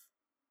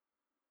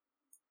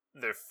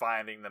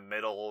finding the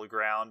middle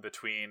ground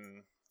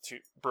between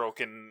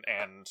broken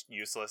and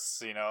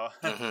useless, you know.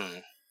 Mm-hmm.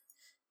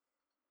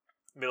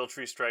 Middle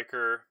Tree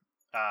Striker.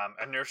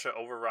 Inertia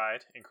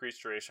Override.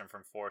 Increased duration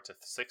from 4 to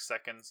 6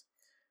 seconds.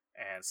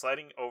 And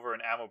sliding over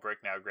an ammo brick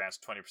now grants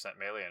 20%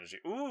 melee energy.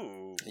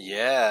 Ooh!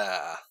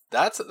 Yeah.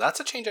 That's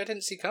a change I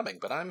didn't see coming,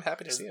 but I'm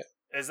happy to see it.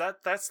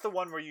 That's the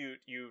one where you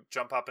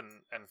jump up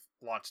and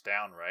launch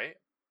down, right?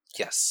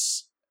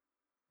 Yes.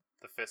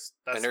 The fist.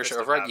 That's Inertia Fist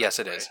of Override? Havoc, Yes,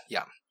 it right? is.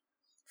 Yeah.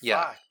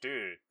 Yeah. Fuck,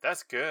 dude.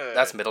 That's good.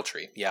 That's Middle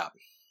Tree. Yeah.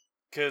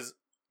 Because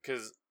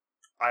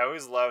I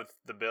always loved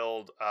the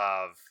build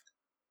of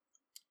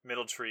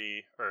Middle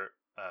Tree or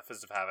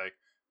Fist of Havoc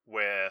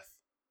with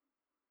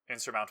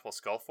Insurmountable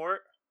Skull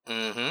Fort.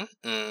 Mm-hmm.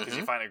 Because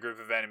you find a group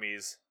of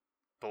enemies,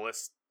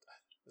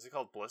 is it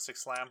called Ballistic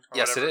Slam?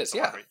 Yes, whatever? it is.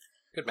 Yeah.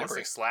 Good memory.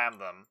 Ballistic Slam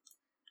them,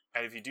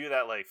 and if you do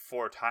that like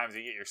 4 times,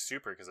 you get your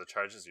super because it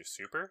charges your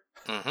super.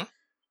 Mm-hmm.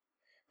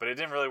 But it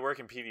didn't really work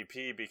in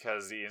PvP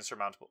because the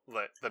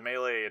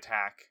melee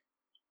attack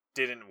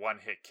didn't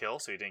one-hit kill,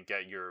 so you didn't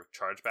get your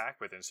charge back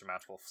with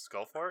Insurmountable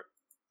Skull Fort.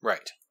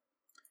 Right.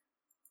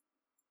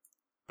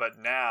 But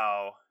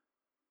now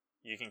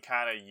you can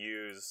kind of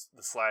use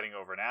the sliding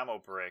over an ammo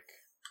brick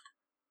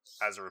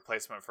as a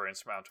replacement for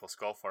Insurmountable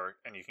Skull Fort,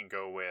 and you can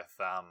go with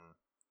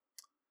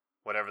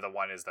whatever the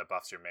one is that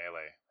buffs your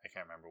melee. I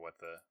can't remember what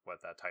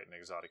that Titan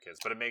exotic is,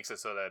 but it makes it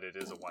so that it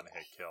is a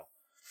one-hit kill.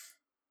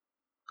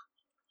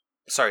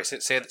 Sorry,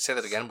 say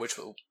that again. Which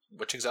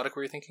exotic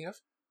were you thinking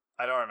of?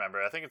 I don't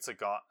remember. I think it's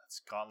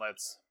it's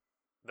gauntlets.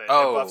 It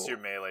buffs your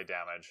melee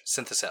damage.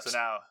 Syntheseps. So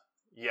now,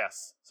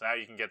 yes. So now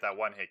you can get that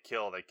one-hit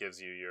kill that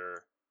gives you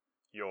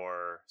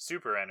your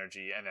super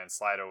energy, and then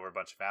slide over a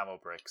bunch of ammo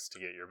bricks to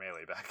get your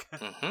melee back.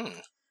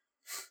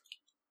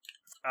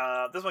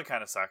 This one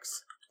kind of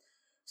sucks.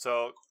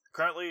 So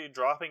currently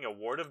dropping a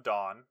Ward of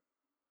Dawn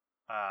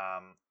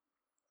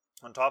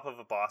on top of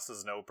a boss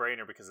is a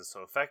no-brainer because it's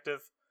so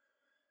effective.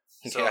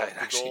 So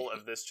the goal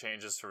of this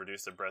change is to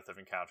reduce the breadth of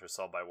encounters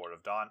solved by Ward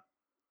of Dawn.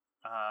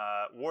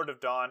 Ward of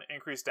Dawn,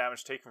 increased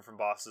damage taken from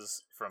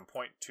bosses from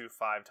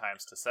 0.25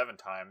 times to 7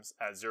 times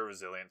at 0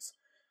 resilience.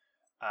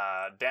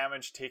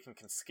 Damage taken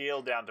can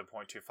scale down to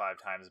 0.25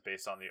 times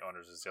based on the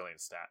owner's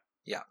resilience stat.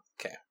 Yeah,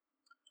 okay.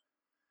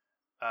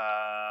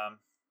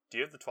 Do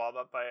you have the 12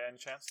 up by any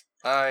chance?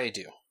 I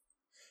do.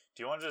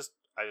 Do you want to just...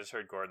 I just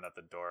heard Gordon at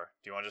the door.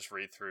 Do you want to just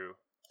read through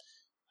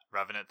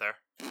Revenant there?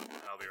 And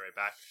I'll be right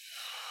back.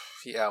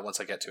 Yeah, once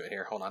I get to it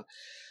here. Hold on.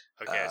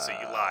 Okay, so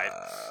you lied.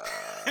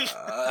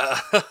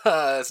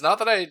 It's not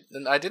that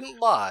I didn't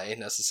lie,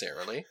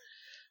 necessarily.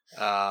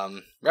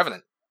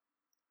 Revenant.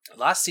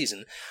 Last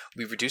season,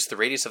 we reduced the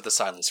radius of the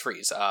silence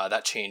freeze.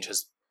 That change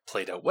has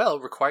played out well,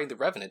 requiring the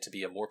Revenant to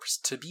be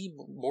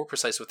more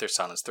precise with their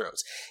silence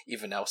throws.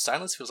 Even now,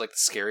 silence feels like the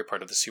scary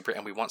part of the super,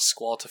 and we want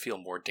Squall to feel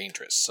more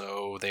dangerous,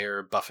 so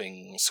they're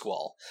buffing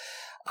Squall.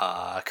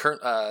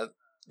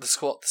 The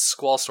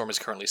Squall Storm is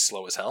currently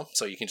slow as hell,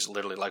 so you can just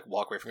literally like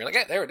walk away from here, like,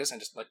 hey, there it is,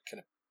 and just like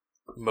kind of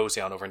mosey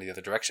on over in the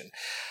other direction.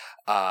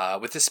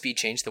 With this speed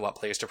change, they want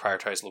players to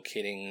prioritize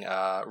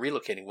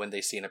relocating when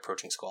they see an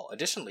approaching Squall.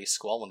 Additionally,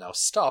 Squall will now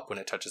stop when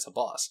it touches a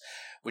boss,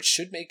 which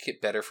should make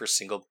it better for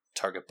single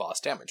target boss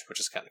damage, which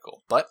is kind of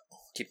cool. But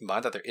keep in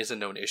mind that there is a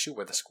known issue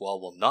where the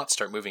Squall will not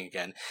start moving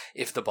again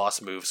if the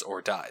boss moves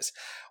or dies.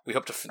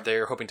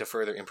 They're hoping to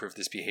further improve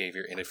this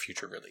behavior in a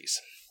future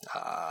release.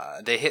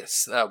 They hit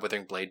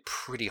Withering Blade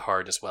pretty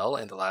hard as well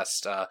in the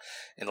last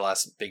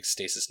big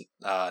stasis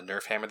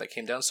nerf hammer that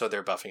came down, so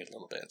they're buffing it a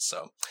little bit.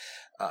 So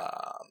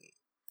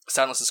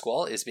Silence the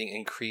Squall is being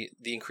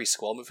increased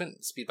Squall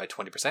movement speed by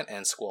 20%,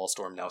 and Squall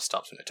Storm now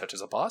stops when it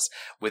touches a boss.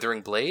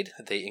 Withering Blade,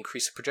 they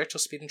increase projectile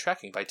speed and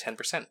tracking by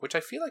 10%, which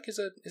I feel like is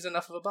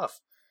enough of a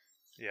buff.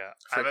 Yeah,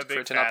 I'm a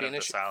big fan of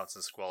the Silence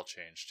and Squall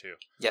change too.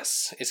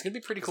 Yes, it's going to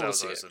be pretty cool to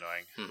see. That was always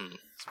annoying. Mm-hmm.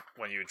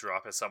 When you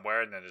drop it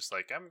somewhere and then it's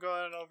like, I'm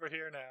going over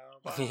here now.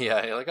 Bye.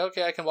 Yeah, you're like,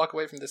 okay, I can walk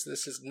away from this.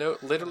 This is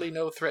literally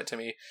no threat to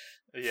me.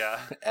 Yeah.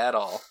 At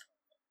all.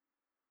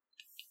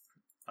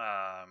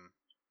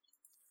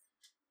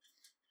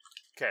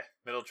 Okay,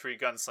 Middle Tree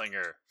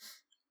Gunslinger.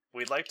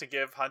 We'd like to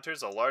give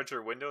hunters a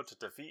larger window to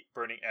defeat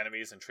burning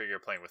enemies and trigger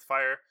playing with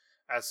fire.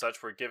 As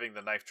such, we're giving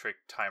the knife trick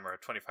timer a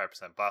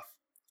 25% buff,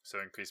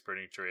 so increased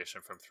burning duration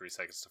from 3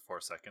 seconds to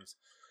 4 seconds.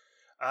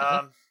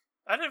 I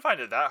didn't find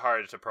it that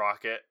hard to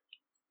proc it,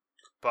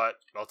 but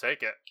I'll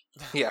take it.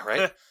 Yeah,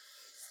 right?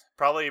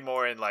 Probably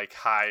more in like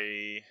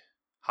high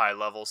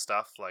level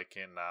stuff, like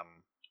in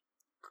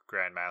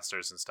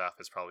Grandmasters and stuff.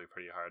 It's probably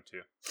pretty hard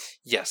too.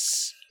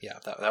 Yes, yeah,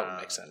 that would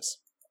make sense.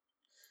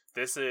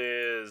 This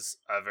is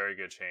a very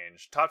good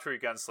change. Top Tree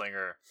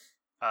Gunslinger.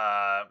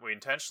 We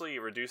intentionally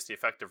reduced the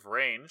effective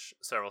range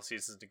several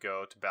seasons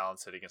ago to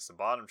balance it against the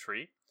bottom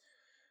tree.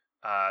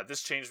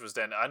 This change was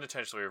then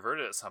unintentionally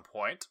reverted at some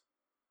point,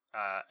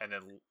 and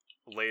then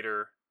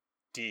later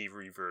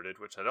de-reverted,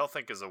 which I don't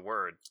think is a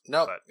word.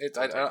 No,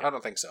 I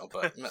don't think so.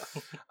 But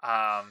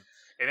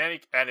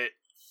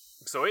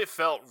so it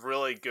felt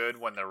really good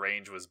when the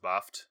range was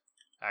buffed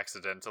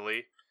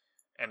accidentally,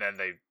 and then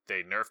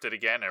they nerfed it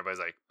again. Everybody's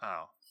like,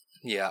 oh.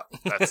 Yeah.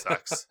 That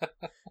sucks.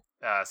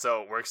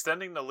 So we're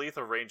extending the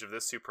lethal range of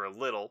this super a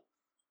little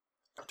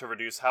to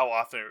reduce how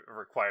often it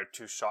required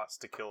 2 shots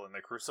to kill in the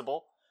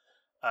Crucible.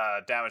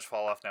 Damage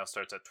fall-off now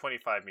starts at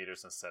 25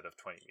 meters instead of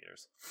 20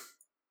 meters.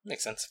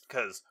 Makes sense.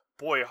 Because,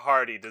 boy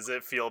hardy, does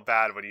it feel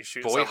bad when you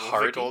shoot someone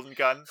with a golden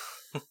gun.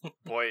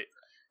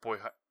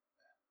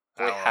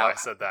 I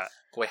said that.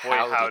 Boy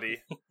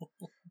howdy.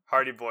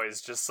 Hardy Boys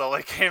just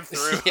slowly came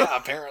through. Yeah,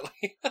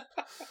 apparently.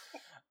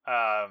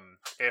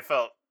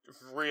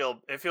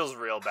 It feels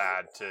real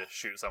bad to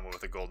shoot someone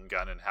with a golden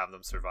gun and have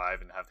them survive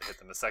and have to hit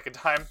them a second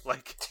time.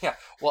 Like, yeah,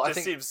 well, I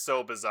think seems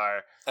so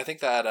bizarre. I think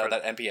that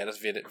that MP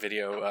Edis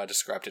video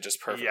described it just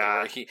perfectly. Yeah.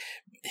 Where he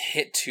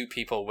hit 2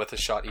 people with a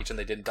shot each and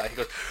they didn't die. He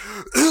goes,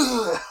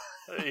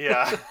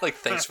 yeah, like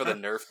thanks for the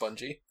nerf,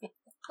 Bungie.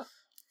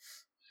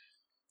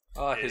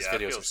 His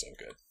videos are so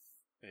good.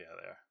 Yeah,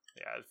 they are.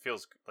 Yeah, it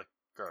feels like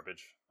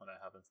garbage when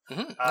that happens.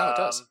 Mm-hmm. No, it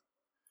does.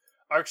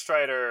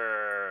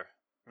 Arcstrider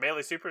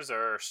melee supers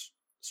are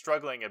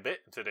struggling a bit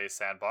in today's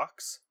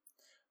sandbox.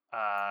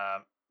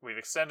 We've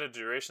extended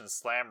duration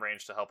slam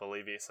range to help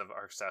alleviate some of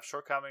Arcstaff's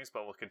shortcomings,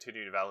 but we'll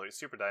continue to evaluate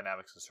super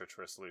dynamics and search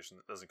for a solution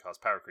that doesn't cause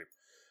power creep.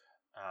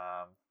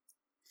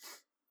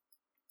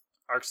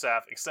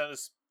 Arcstaff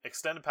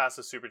extended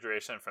passive super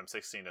duration from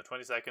 16 to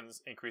 20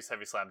 seconds, increased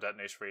heavy slam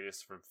detonation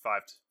radius from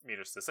 5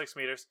 meters to 6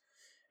 meters,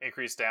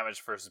 increased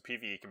damage versus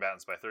PvE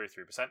combatants by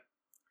 33%.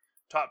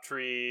 Top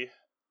Tree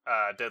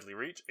Deadly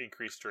Reach,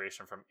 increased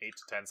duration from 8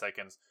 to 10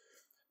 seconds.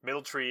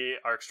 Middle tree,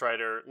 Arc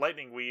Strider,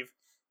 Lightning Weave.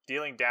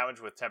 Dealing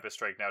damage with Tempest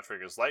Strike now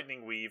triggers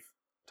Lightning Weave.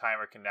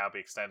 Timer can now be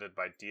extended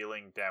by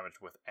dealing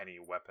damage with any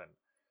weapon.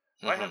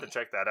 Might have to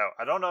check that out.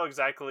 I don't know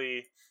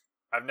exactly.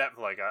 I've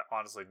never I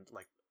honestly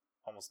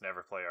almost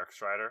never play Arc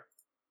Strider.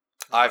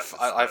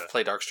 I've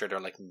played Arc Strider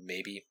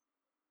maybe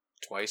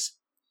twice.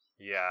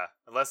 Yeah,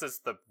 unless it's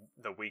the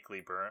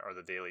weekly burn or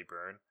the daily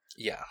burn.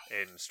 Yeah.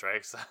 In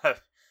strikes.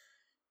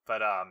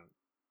 But I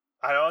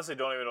honestly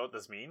don't even know what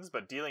this means,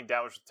 but dealing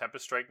damage with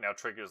Tempest Strike now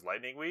triggers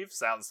Lightning Weave.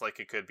 Sounds like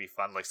it could be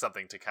fun, like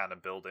something to kind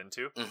of build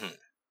into. Mm-hmm.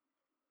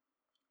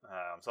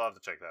 So I'll have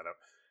to check that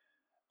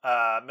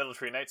out. Middle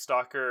Tree Night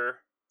Stalker.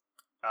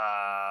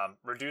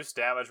 Reduce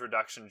damage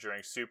reduction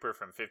during super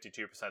from 52%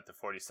 to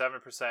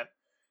 47%.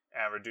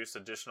 And reduce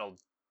additional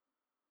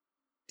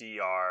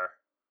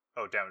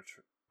damage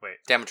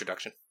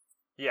reduction.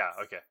 Yeah,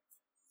 okay.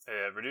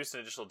 Reduce an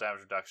additional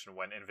damage reduction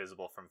when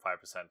invisible from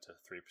 5% to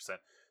 3%.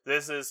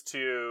 This is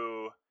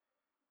to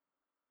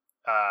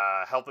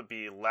help it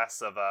be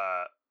less of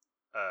a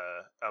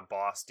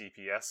boss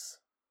DPS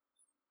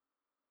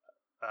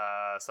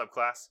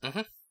subclass,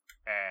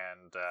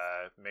 and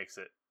makes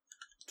it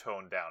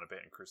toned down a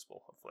bit in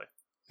Crucible, hopefully.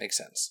 Makes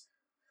sense.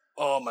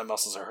 Oh, my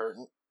muscles are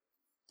hurting.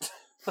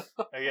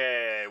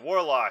 Okay,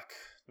 Warlock.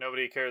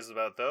 Nobody cares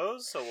about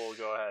those, so we'll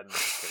go ahead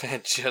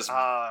and just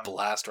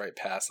blast right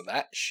past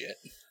that shit.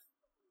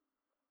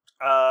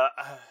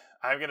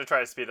 I'm going to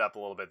try to speed it up a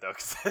little bit, though,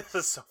 because this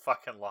is so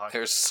fucking long.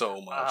 There's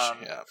so much,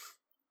 yeah.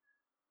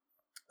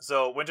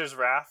 So, Winter's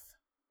Wrath,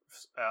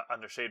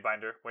 under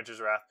Shadebinder,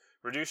 Winter's Wrath,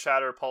 reduce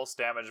Shatter Pulse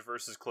damage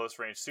versus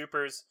close-range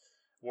supers.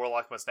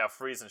 Warlock must now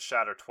freeze and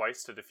shatter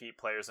twice to defeat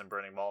players in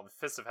Burning Maul,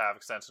 Fist of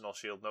Havoc, Sentinel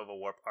Shield, Nova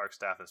Warp, Arc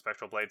Staff, and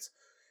Spectral Blades.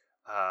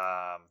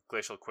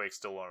 Glacial Quake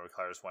still only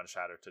requires one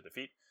shatter to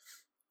defeat.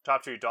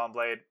 Top 2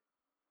 Dawnblade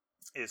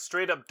is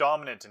straight up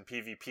dominant in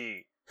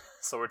PvP,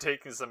 so we're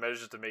taking some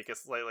measures to make it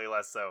slightly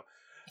less so.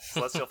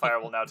 Celestial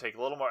Fire will now take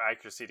a little more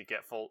accuracy to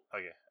get full.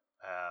 Okay,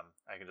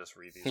 I can just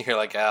read these. You're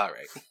like,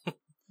 alright.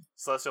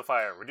 Celestial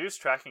Fire, reduce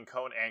tracking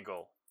cone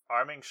angle,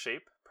 arming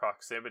shape,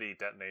 proximity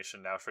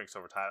detonation now shrinks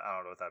over time. I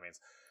don't know what that means.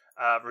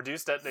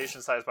 Reduce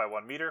detonation size by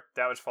 1 meter,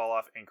 damage fall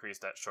off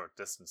increased at short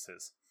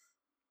distances.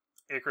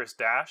 Icarus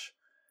Dash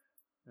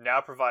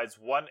now provides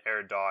 1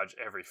 air dodge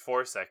every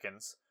 4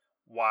 seconds,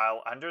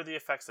 while under the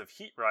effects of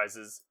heat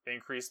rises,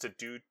 increased to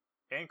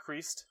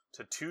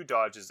 2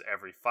 dodges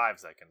every 5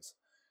 seconds.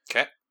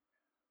 Okay.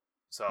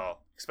 So,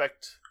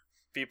 expect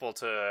people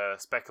to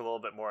spec a little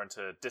bit more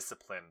into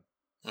discipline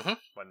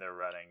when they're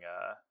running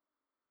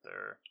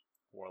their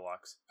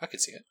Warlocks. I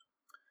could see it.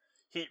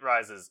 Heat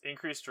rises,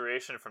 increased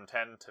duration from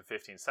 10 to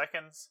 15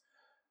 seconds,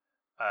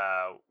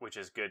 which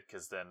is good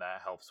because then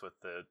that helps with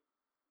the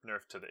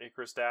nerf to the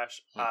Icarus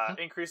Dash.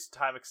 Increased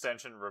time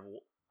extension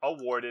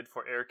awarded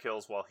for air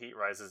kills while heat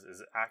rises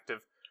is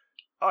active.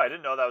 Oh, I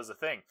didn't know that was a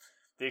thing.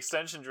 The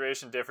extension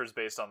duration differs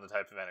based on the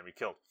type of enemy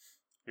killed.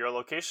 Your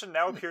location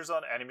now appears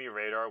on enemy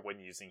radar when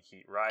using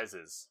heat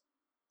rises.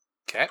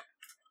 Okay.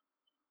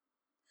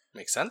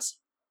 Makes sense.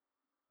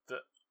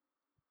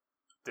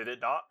 Did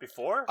it not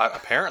before?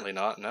 Apparently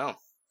not, no.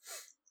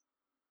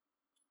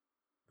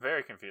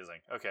 Very confusing.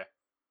 Okay.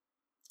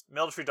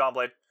 Military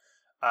Dawnblade.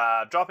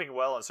 Dropping a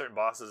well on certain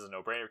bosses is a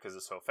no-brainer because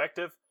it's so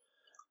effective.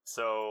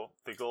 So,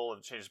 the goal of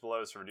the changes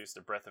below is to reduce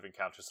the breadth of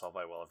encounters solved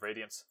by Well of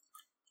Radiance.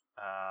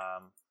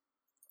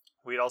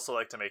 We'd also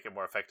like to make it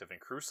more effective in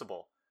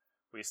Crucible.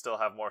 We still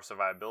have more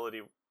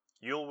survivability.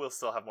 Yule will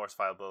still have more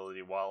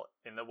survivability while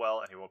in the well,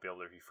 and he won't be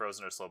able to be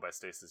frozen or slowed by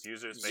stasis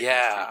users.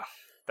 Yeah.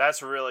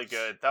 That's really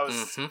good. That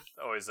was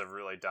always a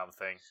really dumb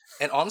thing.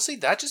 And honestly,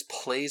 that just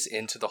plays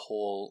into the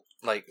whole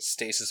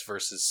stasis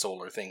versus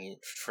solar thing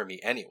for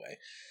me anyway.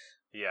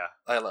 Yeah.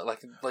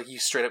 Like you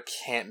straight up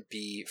can't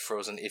be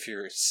frozen if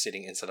you're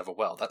sitting inside of a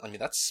well.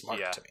 That's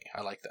smart to me. I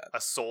like that. A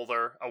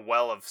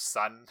well of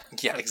sun.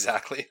 Yeah,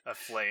 exactly. A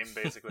flame,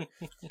 basically.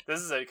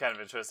 This is kind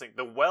of interesting.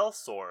 The well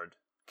sword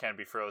can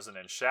be frozen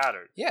and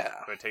shattered.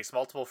 Yeah. But it takes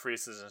multiple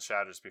freezes and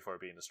shatters before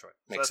being destroyed.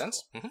 Makes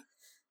sense. Cool.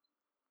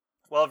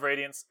 Well of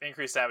Radiance,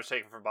 increased damage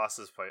taken from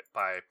bosses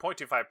by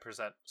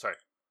 0.25%,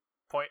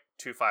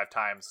 0.25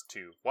 times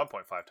to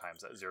 1.5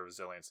 times at 0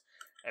 resilience.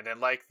 And then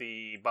like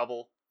the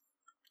bubble,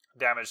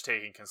 damage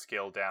taken can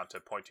scale down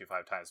to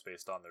 0.25 times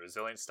based on the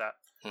resilience stat.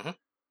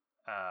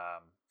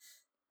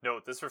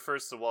 Note, this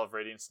refers to the Well of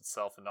Radiance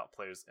itself and not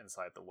players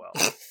inside the well.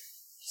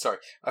 Sorry,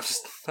 I'm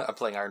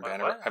playing Iron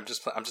Banner. What? I'm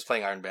just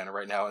playing Iron Banner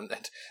right now, and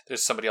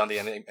there's somebody on the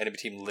enemy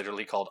team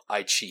literally called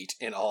 "I cheat"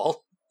 in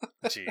all.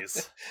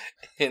 Jeez.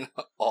 In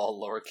all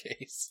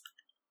lowercase.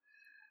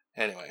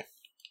 Anyway,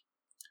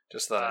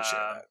 just thought I'd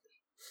share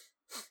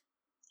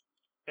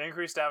that.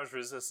 Increased damage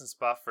resistance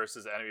buff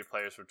versus enemy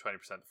players from 20%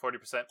 to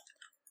 40%.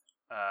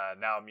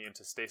 Now immune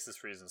to stasis,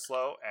 freeze, and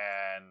slow,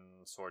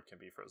 and sword can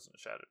be frozen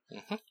and shattered.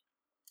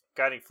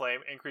 Guiding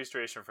Flame, increased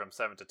duration from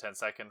 7 to 10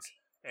 seconds.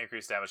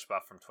 Increased damage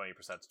buff from 20%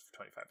 to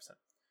 25%.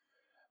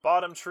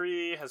 Bottom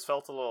tree has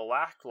felt a little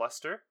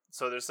lackluster,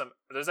 so there's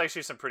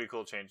actually some pretty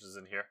cool changes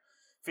in here.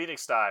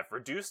 Phoenix Dive,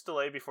 reduced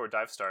delay before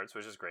dive starts,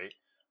 which is great.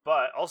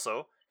 but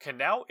also can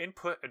now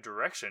input a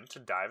direction to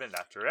dive in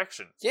that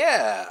direction.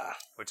 Yeah.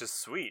 Which is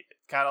sweet.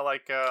 Kind of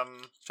like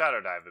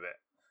Shadow Dive a bit.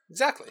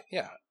 Exactly,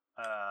 yeah.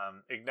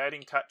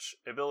 Igniting touch,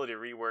 ability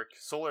rework,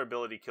 solar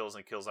ability kills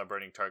and kills on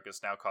burning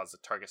targets now cause the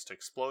targets to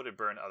explode and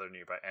burn other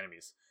nearby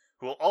enemies,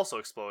 who will also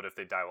explode if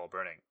they die while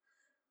burning.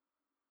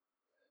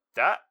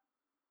 That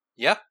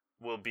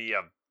will be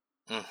a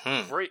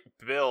great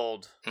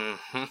build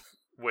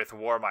with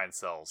Warmind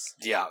cells.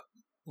 Yeah.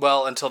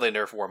 Well, until they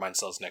nerf Warmind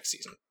cells next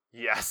season.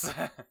 Yes.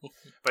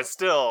 But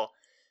still,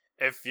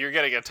 if you're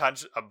getting a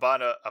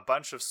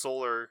bunch of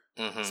solar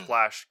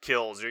splash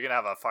kills, you're gonna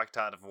have a fuck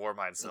ton of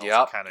Warmind cells.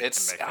 Yeah,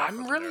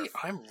 I'm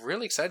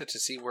really excited to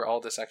see where all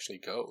this actually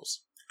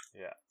goes.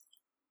 Yeah.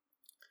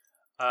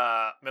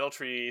 Middle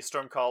Tree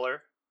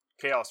Stormcaller,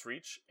 Chaos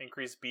Reach,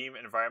 increase beam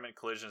environment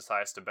collision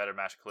size to better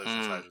match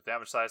collision size with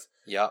damage size.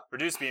 Yeah.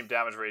 Reduce beam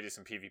damage radius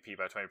in PvP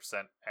by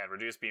 20%, and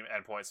reduce beam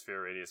endpoint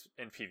sphere radius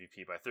in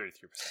PvP by 33%.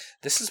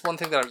 This is one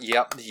thing that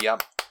yep.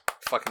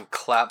 Fucking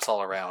claps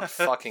all around.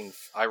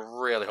 I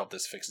really hope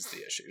this fixes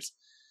the issues.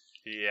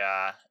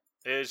 Yeah,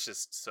 it's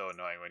just so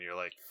annoying when you're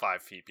like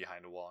 5 feet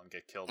behind a wall and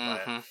get killed by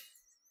it.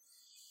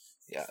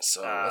 Yeah,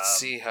 so let's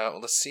see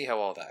how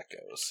all that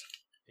goes.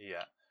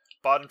 Yeah.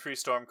 Bottom Tree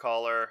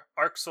Stormcaller,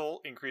 Arc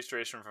Soul, increased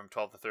duration from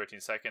 12 to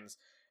 13 seconds,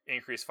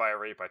 increased fire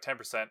rate by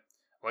 10%,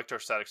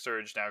 Electrostatic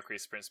Surge, now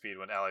increased sprint speed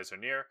when allies are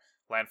near,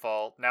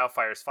 Landfall, now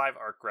fires 5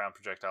 arc ground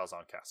projectiles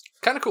on cast.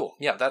 Kind of cool.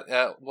 Yeah,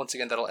 that once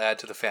again, that'll add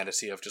to the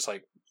fantasy of just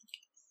like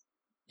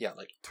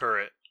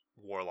turret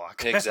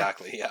warlock.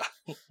 Exactly, yeah.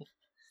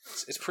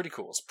 It's pretty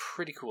cool. It's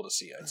pretty cool to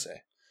see, I'd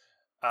say.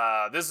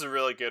 This is a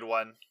really good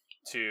one,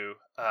 too,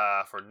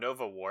 for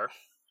Nova War,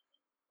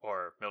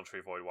 or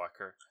Military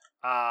Voidwalker.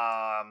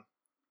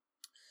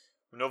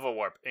 Nova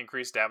Warp,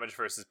 increased damage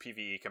versus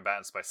PvE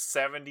combatants by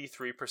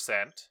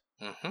 73%.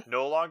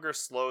 No longer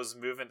slows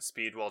movement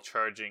speed while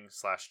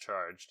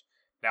charging/charged.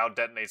 Now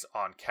detonates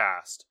on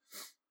cast.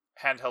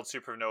 Handheld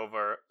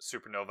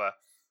Supernova.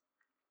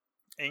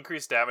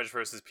 Increased damage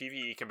versus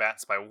PvE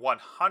combatants by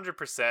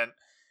 100%.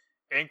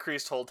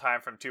 Increased hold time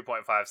from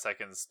 2.5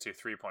 seconds to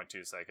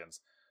 3.2 seconds.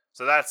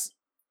 So that's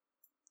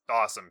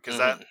awesome, because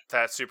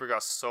that super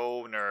got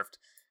so nerfed.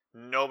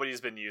 Nobody's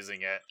been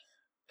using it,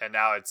 and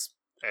now it's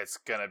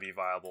gonna be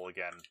viable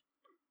again.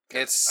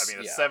 It's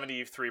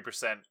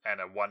 73% and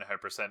a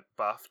 100%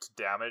 buffed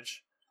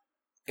damage.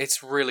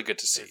 It's really good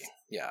to see.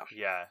 Yeah.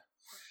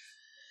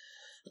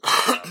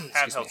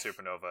 Handheld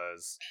Supernova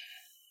is,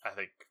 I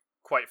think,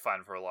 quite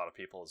fun for a lot of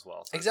people as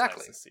well. So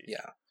exactly. It's nice to see.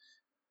 Yeah.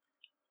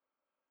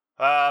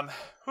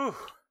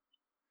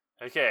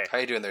 Okay. How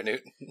you doing there,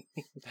 Newt?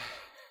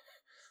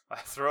 My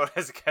throat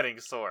is getting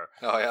sore.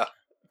 Oh yeah.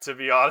 To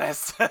be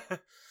honest.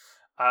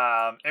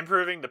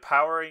 Improving the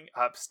powering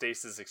up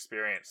stasis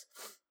experience.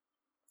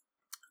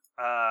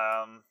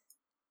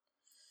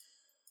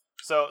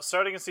 So,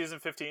 starting in Season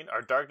 15,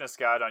 our Darkness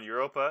Guide on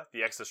Europa,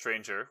 the Exo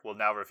Stranger, will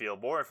now reveal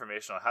more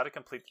information on how to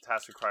complete the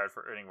tasks required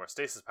for earning more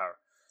stasis power.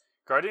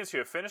 Guardians who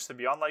have finished the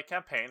Beyond Light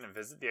campaign and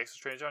visit the Exo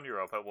Stranger on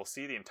Europa will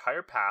see the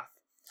entire path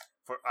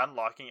for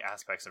unlocking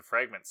aspects and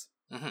fragments.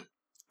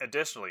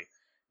 Additionally,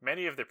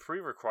 many of the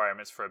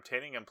pre-requirements for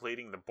obtaining and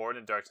completing the Born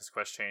in Darkness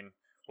quest chain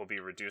will be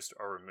reduced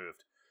or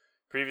removed.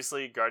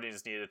 Previously,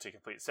 Guardians needed to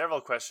complete several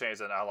quest chains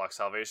and unlock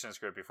Salvation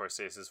Script before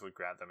stasis would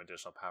grant them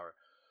additional power.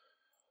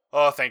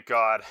 Oh, thank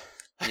God.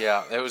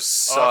 Yeah, it was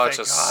such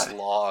a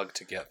slog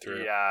to get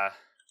through. Yeah,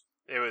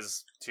 it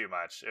was too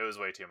much. It was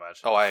way too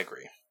much. Oh, I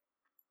agree.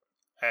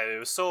 And it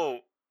was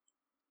so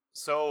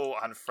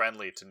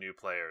unfriendly to new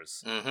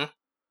players.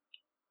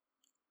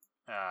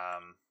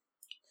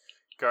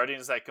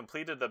 Guardians that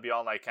completed the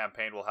Beyond Light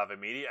campaign will have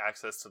immediate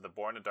access to the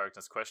Born in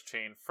Darkness quest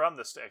chain from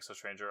the Exo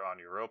Stranger on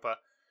Europa.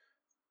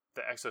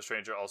 The Exo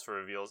Stranger also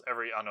reveals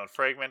every unknown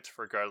fragment,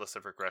 regardless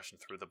of progression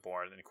through the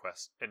Born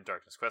in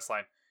Darkness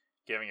questline,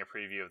 giving a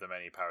preview of the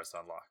many powers to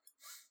unlock.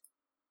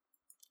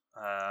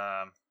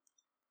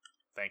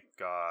 Thank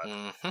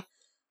God.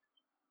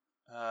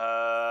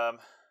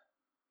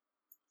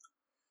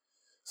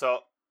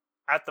 So,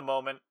 at the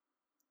moment,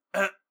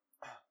 pardon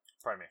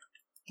me.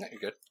 Yeah,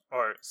 you're good.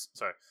 Or,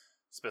 sorry,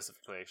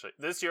 specifically, actually.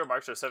 This year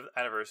marks our 7th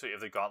anniversary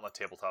of the Gauntlet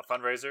Tabletop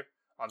Fundraiser.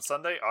 On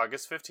Sunday,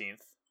 August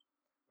 15th,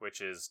 which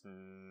is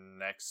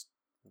next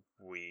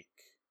week.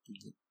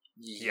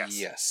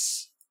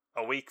 Yes.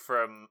 A week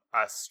from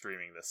us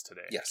streaming this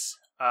today. Yes.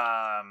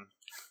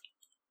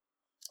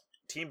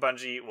 Team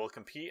Bungie will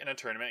compete in a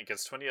tournament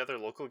against 20 other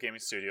local gaming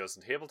studios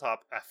and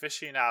tabletop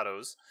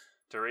aficionados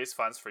to raise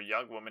funds for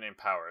Young Women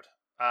Empowered,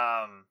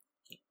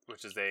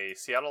 which is a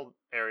Seattle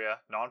area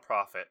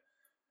nonprofit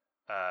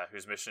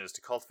whose mission is to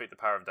cultivate the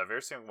power of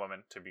diverse young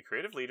women to be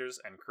creative leaders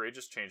and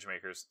courageous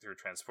changemakers through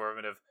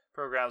transformative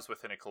programs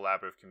within a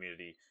collaborative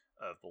community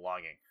of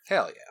belonging.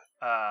 Hell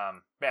yeah.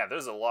 Man,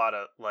 there's a lot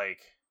of,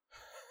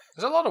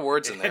 there's a lot of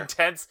words in there.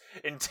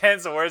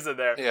 Intense words in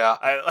there. Yeah.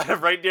 I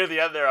right near the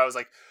end there, I was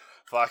like,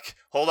 fuck,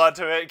 hold on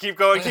to it. Keep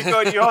going.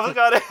 You almost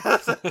got it.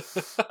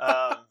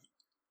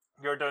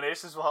 Your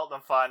donations will help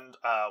them fund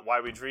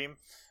Why We Dream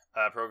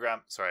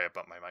program. Sorry, I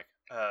bumped my mic.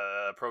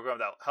 a program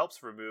that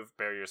helps remove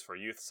barriers for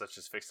youth, such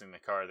as fixing the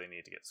car they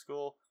need to get to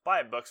school,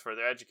 buying books for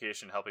their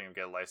education, helping them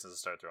get a license to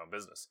start their own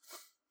business.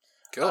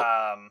 Cool.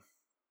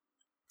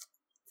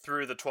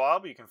 Through the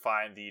TWAB, you can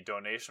find the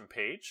donation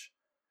page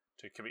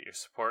to commit your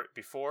support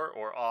before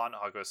or on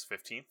August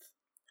 15th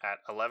at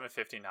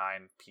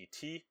 11:59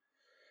 PT.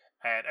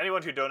 And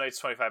anyone who donates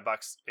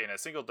 $25 in a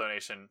single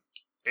donation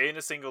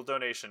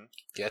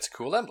Gets a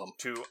cool emblem.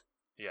 to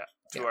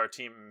our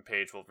team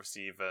page will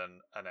receive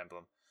an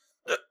emblem.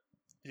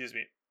 Excuse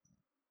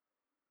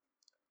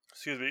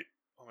me.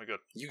 Oh my god.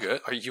 You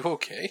good? Are you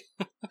okay?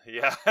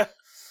 Yeah.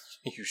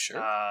 You sure?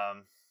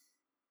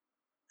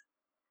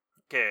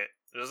 Okay,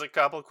 there's a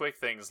couple quick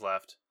things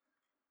left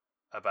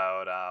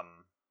about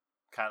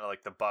kind of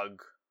like the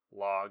bug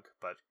log,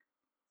 but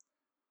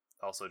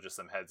also just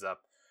some heads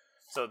up.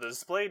 So the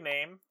display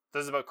name,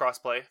 this is about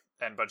crossplay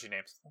and Bungie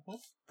names. Mm-hmm.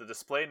 The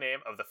display name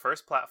of the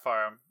first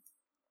platform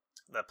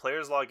that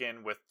players log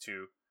in with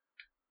to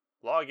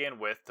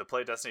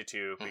play Destiny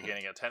 2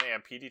 beginning at 10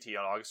 a.m. PDT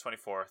on August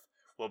 24th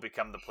will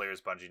become the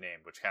player's Bungie name,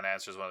 which kind of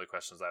answers one of the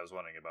questions I was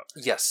wondering about.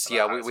 Yes, we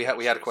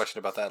had a question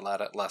about that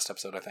last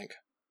episode, I think.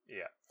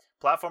 Yeah.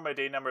 Platform by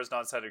date numbers,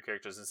 non-standard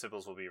characters, and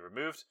symbols will be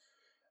removed.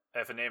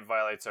 If a name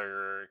violates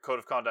our code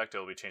of conduct, it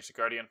will be changed to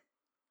Guardian.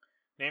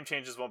 Name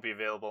changes won't be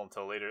available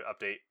until a later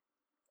update.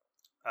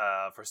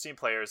 For Steam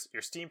players,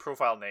 your Steam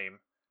profile name,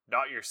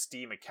 not your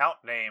Steam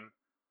account name,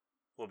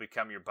 will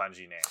become your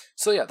Bungie name.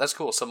 So yeah, that's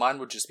cool. So mine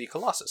would just be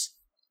Colossus.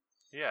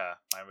 Yeah,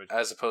 mine would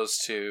as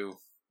opposed to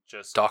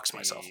just dox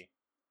myself.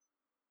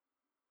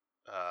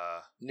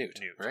 Newt,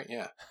 right?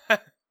 Yeah. I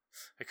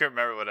couldn't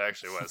remember what it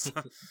actually was.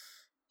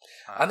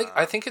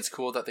 I think it's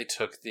cool that they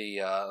took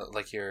the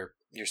like your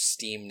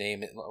Steam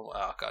name.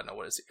 Oh god, no,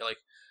 what is it? You're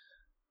like,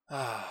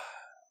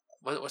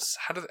 what's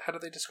how do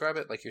they describe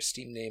it? Like your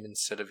Steam name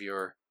instead of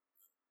your.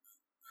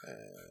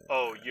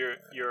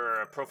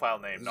 Your profile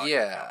name. Not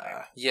your account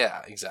name.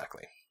 Yeah,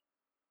 exactly.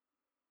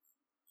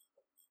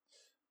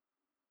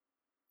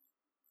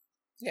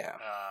 Yeah.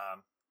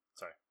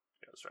 Sorry,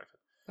 got distracted.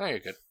 No, you're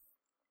good.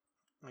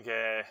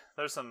 Okay,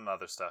 there's some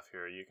other stuff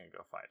here. You can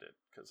go find it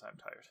because I'm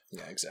tired.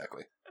 Yeah,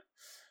 exactly.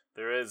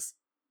 There is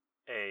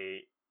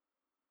a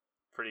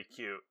pretty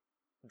cute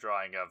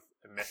drawing of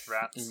myth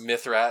rats.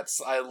 Myth rats,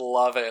 I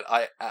love it.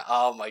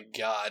 Oh my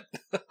god,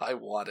 I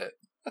want it.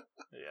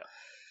 Yeah.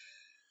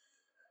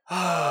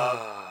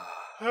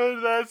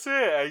 And that's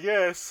it, I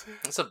guess.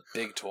 That's a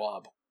big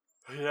twab.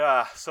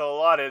 Yeah, so a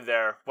lot in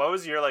there. What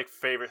was your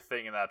favorite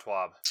thing in that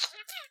twab?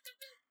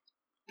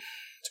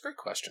 It's a great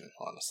question,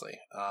 honestly.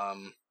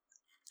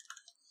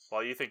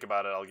 While you think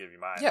about it, I'll give you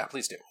mine. Yeah,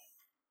 please do.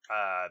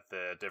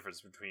 The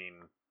difference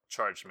between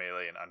charged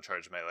melee and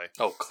uncharged melee.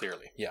 Oh,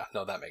 clearly. Yeah,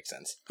 no, that makes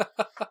sense.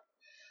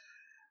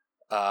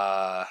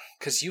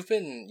 Because you've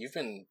been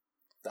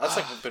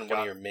that's been one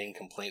of your main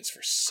complaints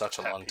for such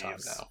a long time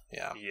now.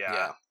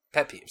 Yeah.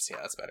 Pet peeves. Yeah,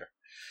 that's better.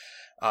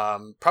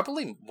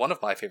 Probably one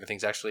of my favorite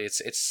things. Actually,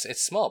 it's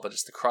small, but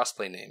it's the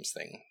crossplay names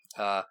thing.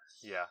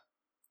 Yeah.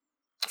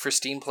 For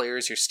Steam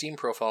players, your Steam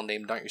profile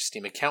name, not your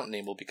Steam account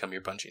name, will become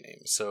your Bungie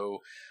name. So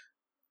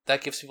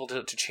that gives people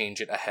to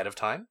change it ahead of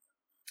time,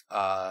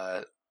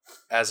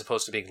 as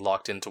opposed to being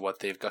locked into what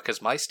they've got.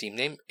 Because my Steam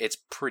name, it's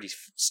pretty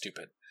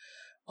stupid,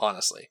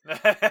 honestly.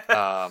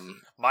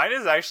 Mine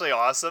is actually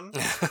awesome,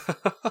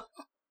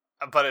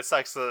 but it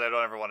sucks that I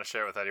don't ever want to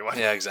share it with anyone.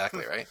 Yeah,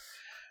 exactly, right?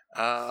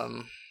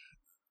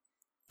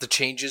 The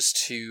changes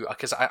to...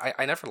 Because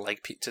I never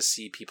like to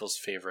see people's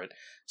favorite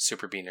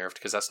super be nerfed,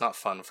 because that's not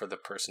fun for the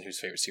person whose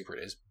favorite super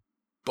it is.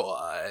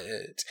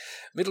 But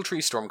Middle Tree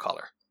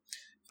Stormcaller,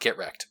 get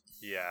wrecked.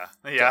 Yeah.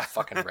 Get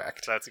fucking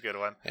wrecked. That's a good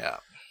one. Yeah.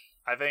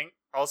 I think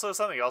also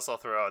something else I'll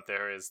throw out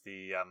there is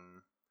the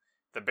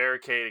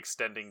barricade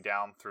extending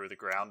down through the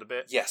ground a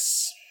bit.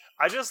 Yes.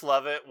 I just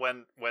love it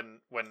when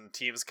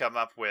teams come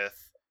up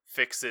with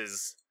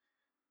fixes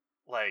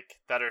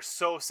that are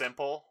so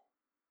simple,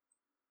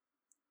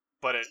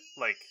 but it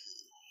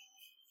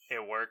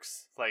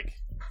works.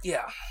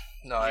 Yeah.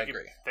 No, I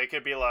agree. They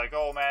could be like,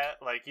 oh man,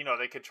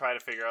 they could try to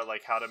figure out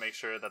how to make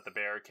sure that the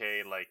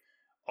barricade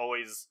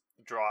always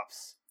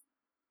drops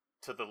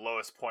to the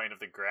lowest point of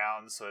the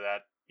ground so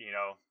that,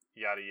 yada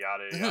yada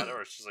yada,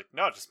 or it's just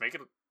no, just make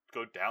it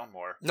go down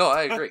more. No,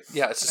 I agree.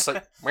 Yeah, it's just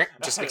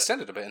just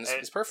extend it a bit and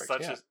it's perfect.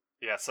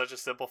 Such a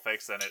simple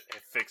fix, and it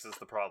fixes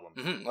the problem.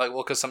 Mm-hmm.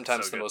 Because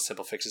sometimes the most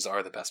simple fixes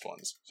are the best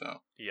ones.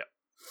 So yeah.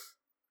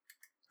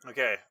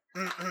 Okay.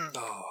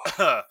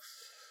 Oh.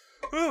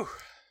 Whew.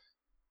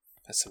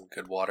 That's some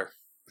good water.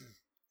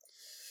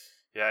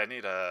 Yeah, I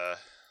need a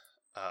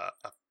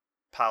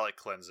palate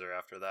cleanser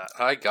after that.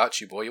 I got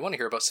you, boy. You want to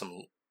hear about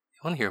some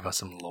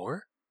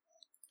lore?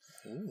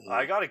 Ooh.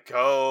 I gotta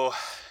go.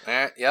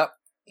 Yep.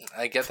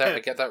 I get that. I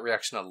get that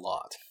reaction a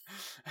lot.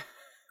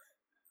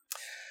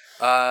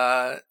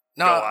 No,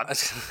 go on.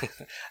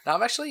 No,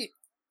 I'm actually,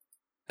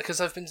 because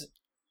I've been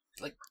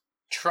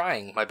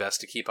trying my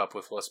best to keep up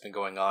with what's been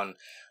going on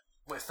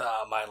with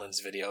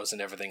Mylan's videos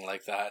and everything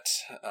like that.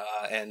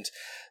 And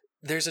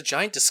there's a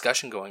giant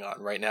discussion going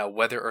on right now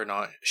whether or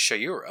not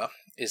Shayura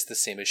is the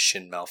same as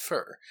Shin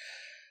Malphur.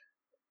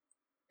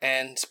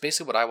 And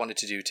basically what I wanted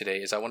to do today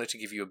is I wanted to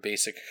give you a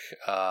basic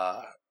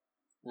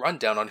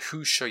rundown on who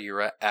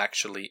Shayura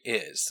actually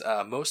is.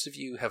 Most of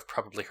you have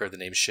probably heard the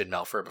name Shin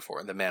Malphur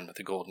before, the man with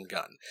the golden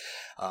gun.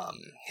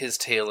 His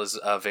tale is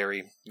a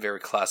very, very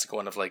classic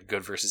one of like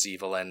good versus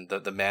evil, and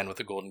the man with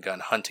the golden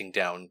gun hunting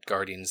down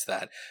guardians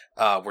that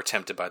were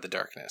tempted by the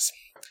darkness.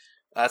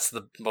 That's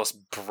the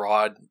most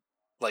broad,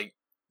 like,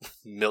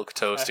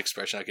 milquetoast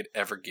expression I could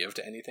ever give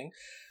to anything.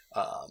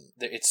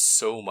 It's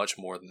so much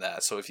more than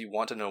that. So if you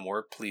want to know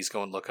more, please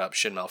go and look up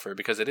Shin Malphur,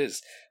 because it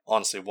is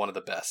honestly one of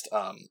the best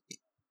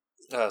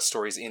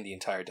stories in the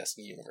entire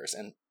Destiny universe.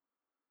 And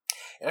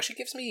it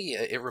actually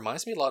it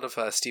reminds me a lot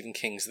of Stephen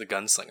King's The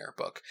Gunslinger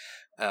book.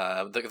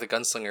 The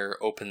Gunslinger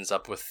opens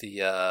up with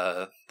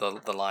the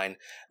line,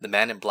 "The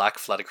man in black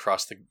fled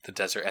across the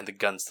desert and the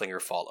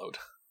gunslinger followed."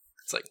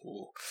 It's like,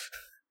 ooh,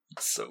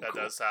 it's so that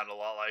cool. Does sound a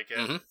lot like it.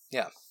 Mm-hmm.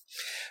 Yeah.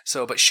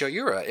 So, but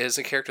Shayura is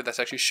a character that's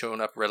actually shown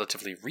up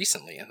relatively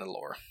recently in the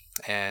lore.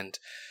 And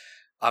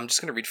I'm just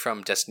going to read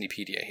from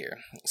Destinypedia here.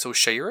 So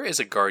Shayura is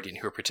a guardian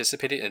who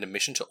participated in a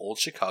mission to Old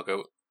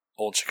Chicago,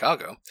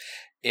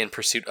 in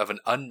pursuit of an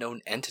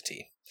unknown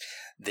entity.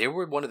 They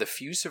were one of the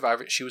few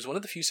survivors. She was one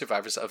of the few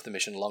survivors of the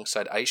mission,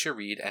 alongside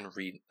Aisha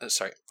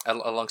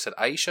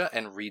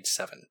and Reed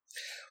 7.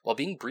 While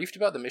being briefed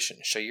about the mission,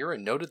 Shayura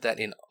noted that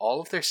in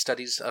all of their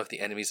studies of the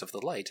enemies of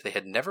the light, they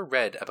had never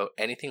read about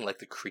anything like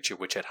the creature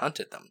which had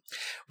hunted them.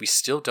 We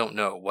still don't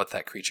know what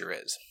that creature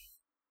is.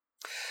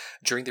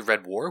 During the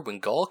Red War, when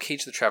Gaul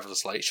caged the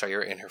Traveler's Light,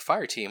 Shayura and her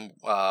fire team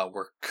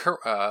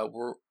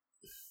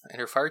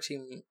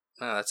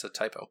that's a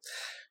typo.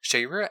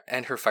 Shayura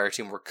and her fire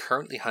team were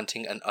currently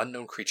hunting an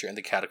unknown creature in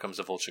the catacombs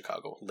of Old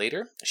Chicago.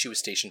 Later, she was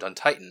stationed on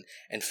Titan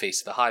and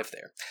faced the Hive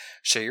there.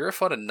 Shayura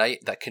fought a knight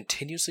that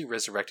continuously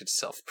resurrected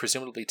itself,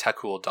 presumably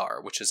Takul Dar,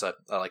 which is a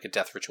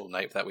death ritual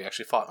knight that we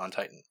actually fought on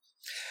Titan.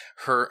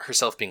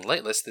 Herself being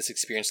lightless, this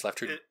experience left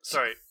her...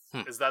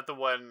 Is that the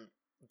one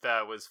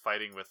that was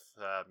fighting with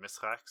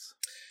Misrax?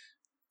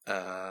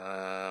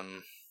 I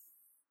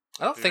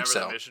don't think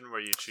so. The mission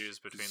where you choose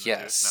between the two?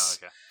 Yes.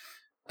 No, okay.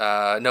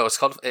 No, it's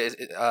called.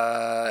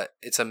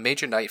 It's a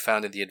major knight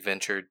found in the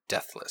adventure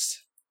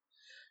Deathless.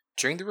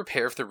 During the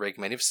repair of the rig,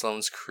 many of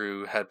Sloane's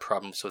crew had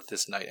problems with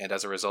this knight, and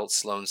as a result,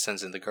 Sloane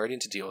sends in the Guardian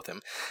to deal with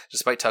him.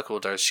 Despite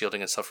Takul Dar's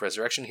shielding and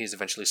self-resurrection, he is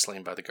eventually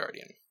slain by the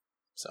Guardian.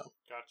 So,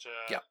 gotcha.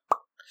 Yeah.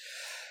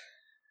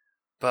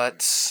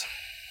 But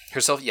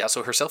herself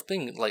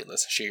being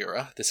lightless,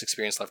 Shayura, this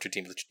experience left her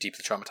deeply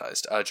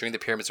traumatized. During the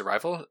Pyramid's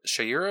arrival,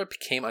 Shayura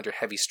became under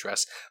heavy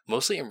stress,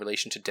 mostly in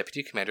relation to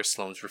Deputy Commander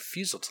Sloane's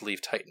refusal to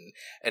leave Titan,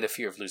 and a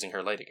fear of losing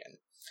her light again.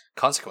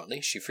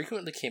 Consequently, she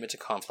frequently came into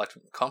conflict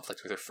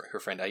with her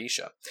friend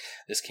Aisha.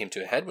 This came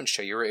to a head when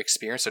Shayura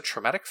experienced a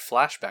traumatic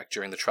flashback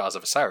during the Trials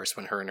of Osiris,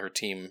 when her and her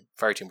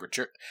fire team were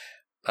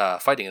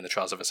fighting in the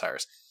Trials of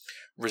Osiris,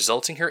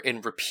 resulting her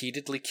in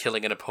repeatedly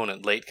killing an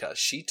opponent, Leitka.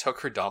 She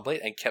took her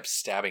Dawnblade and kept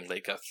stabbing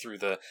Leitka through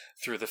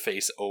the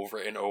face over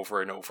and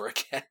over and over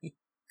again. Jeez.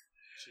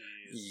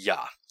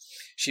 Yeah.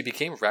 She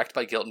became racked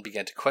by guilt and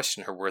began to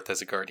question her worth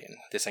as a guardian.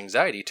 This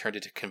anxiety turned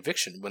into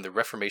conviction with the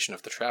Reformation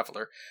of the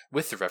Traveler,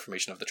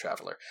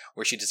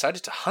 where she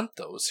decided to hunt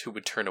those who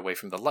would turn away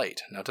from the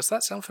light. Now, does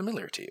that sound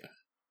familiar to you?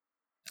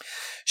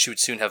 She would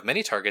soon have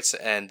many targets,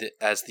 and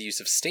as the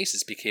use of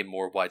stasis became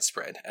more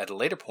widespread, at a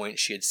later point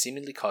she had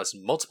seemingly caused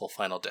multiple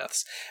final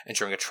deaths, and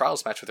during a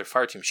trials match with her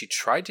fire team she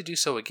tried to do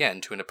so again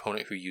to an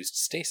opponent who used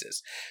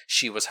stasis.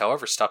 She was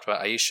however stopped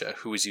by Aisha,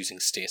 who was using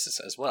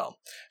stasis as well.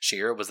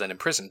 Shayura was then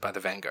imprisoned by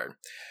the Vanguard.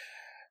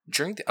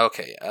 During the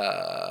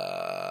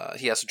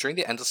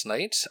Endless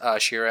Night,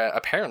 Shayura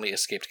apparently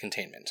escaped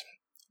containment.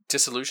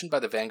 Disillusioned by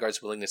the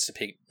Vanguard's willingness to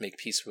make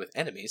peace with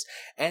enemies,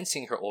 and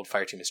seeing her old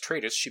fire team as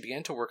traitors, she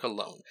began to work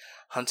alone,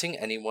 hunting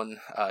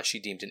anyone she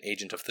deemed an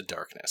agent of the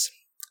darkness.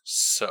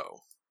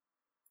 So,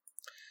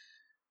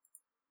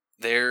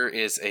 there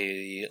is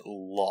a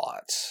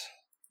lot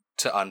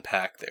to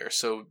unpack there.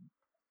 So,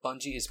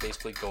 Bungie is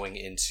basically going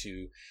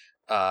into,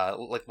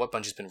 what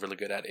Bungie's been really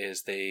good at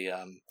is they're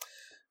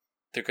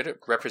good at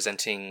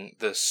representing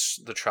the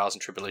trials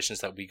and tribulations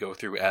that we go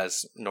through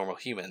as normal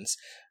humans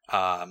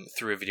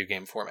through a video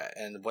game format.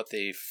 And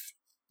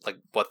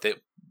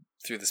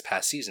through this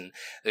past season,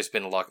 there's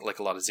been a lot of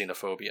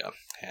xenophobia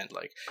and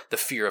like the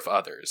fear of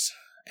others,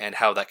 and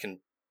how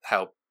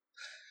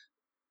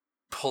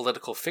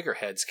political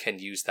figureheads can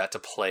use that to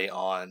play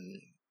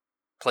on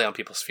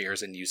people's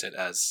fears and use it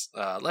as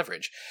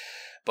leverage.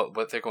 But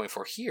what they're going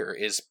for here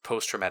is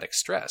post-traumatic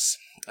stress,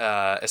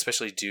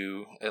 especially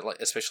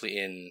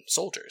in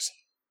soldiers.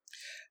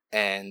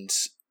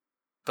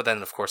 But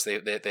then, of course, they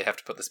have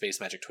to put the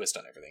space magic twist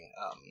on everything.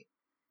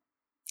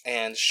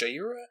 And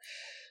Shayura,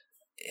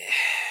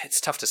 it's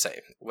tough to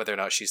say whether or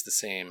not she's the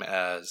same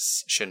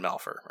as Shin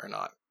Malphur or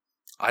not.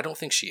 I don't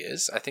think she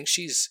is. I think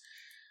she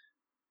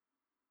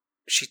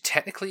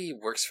technically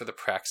works for the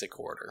Praxic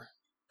Order,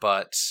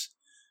 but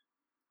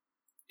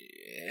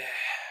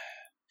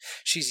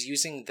she's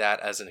using that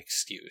as an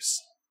excuse,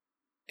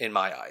 in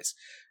my eyes,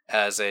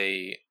 as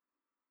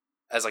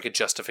like a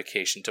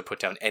justification to put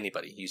down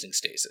anybody using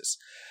stasis.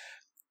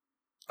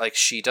 Like,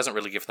 she doesn't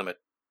really give them a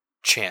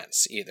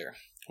chance either,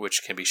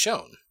 which can be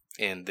shown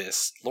in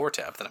this lore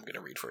tab that I'm going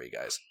to read for you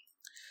guys.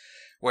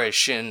 Whereas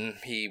Shin,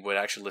 he would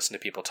actually listen to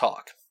people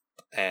talk,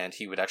 and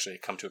he would actually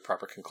come to a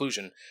proper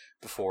conclusion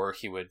before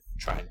he would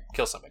try and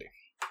kill somebody.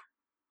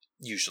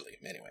 Usually,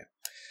 anyway.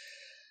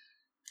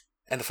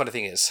 And the funny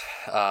thing is,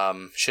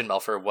 Shin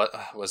Malphur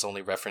was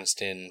only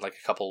referenced in like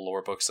a couple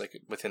lore books,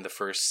 like within the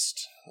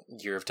first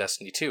year of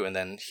Destiny 2, and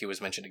then he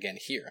was mentioned again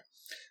here.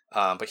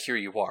 But here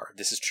you are.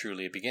 This is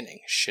truly a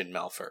beginning. Shin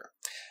Malphur.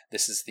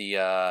 This is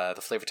the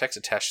flavor text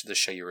attached to the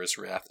Shayura's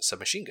Wrath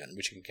submachine gun,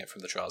 which you can get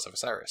from the Trials of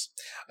Osiris.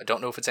 I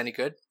don't know if it's any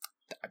good.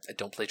 I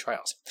don't play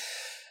Trials.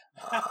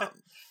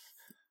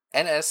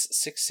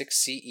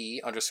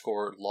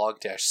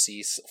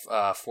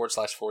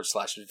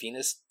 NS66CE_log-C /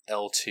 Venus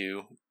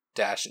L2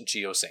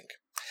 Geosync.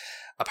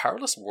 A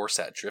powerless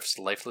warsat drifts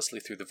lifelessly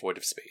through the void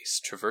of space,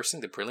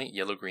 traversing the brilliant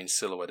yellow-green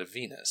silhouette of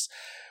Venus.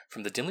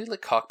 From the dimly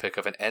lit cockpit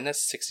of an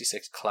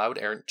NS-66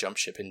 cloud-errant jump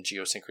ship in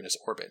geosynchronous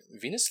orbit,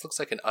 Venus looks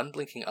like an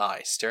unblinking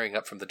eye staring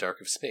up from the dark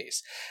of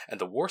space, and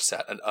the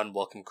warsat an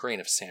unwelcome grain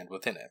of sand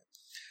within it.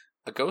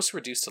 A ghost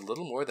reduced to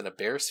little more than a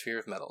bare sphere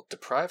of metal,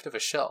 deprived of a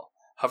shell,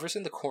 hovers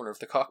in the corner of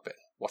the cockpit,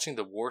 watching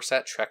the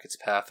warsat trek its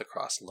path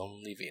across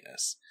lonely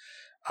Venus.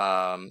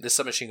 This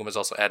submachine gun was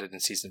also added in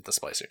Season of the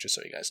Splicer, just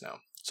so you guys know.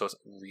 So it's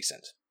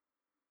recent.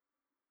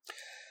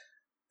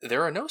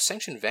 There are no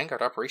sanctioned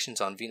Vanguard operations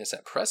on Venus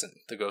at present,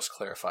 the ghost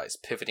clarifies,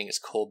 pivoting its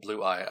cold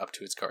blue eye up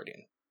to its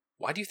guardian.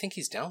 Why do you think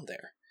he's down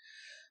there?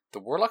 The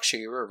warlock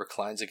Shayura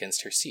reclines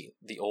against her seat,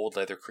 the old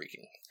leather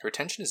creaking. Her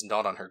attention is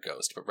not on her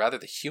ghost, but rather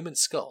the human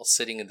skull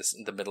sitting in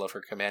the middle of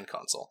her command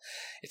console.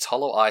 Its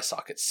hollow eye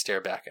sockets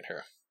stare back at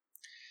her.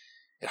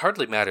 It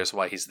hardly matters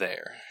why he's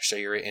there,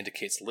 Shayura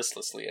indicates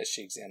listlessly as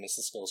she examines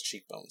the skull's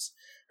cheekbones.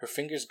 Her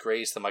fingers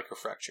graze the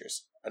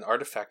microfractures, an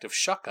artifact of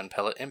shotgun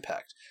pellet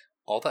impact.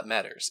 All that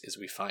matters is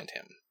we find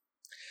him.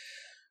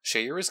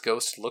 Shayura's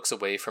ghost looks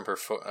away from her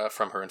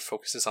and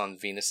focuses on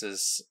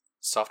Venus's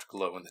soft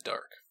glow in the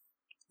dark.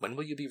 When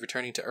will you be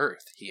returning to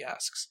Earth? He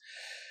asks.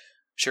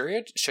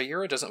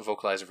 Shayura doesn't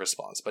vocalize a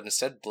response, but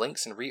instead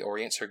blinks and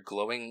reorients her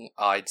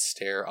glowing-eyed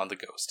stare on the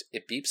ghost.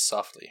 It beeps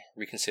softly,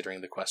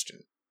 reconsidering the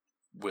question.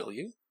 Will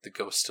you? The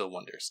ghost still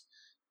wonders.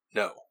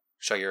 No,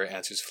 Shayura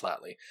answers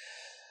flatly.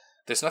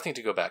 There's nothing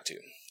to go back to.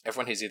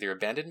 Everyone has either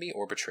abandoned me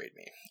or betrayed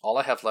me. All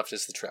I have left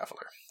is the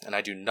Traveler, and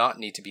I do not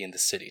need to be in the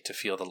city to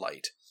feel the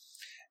light.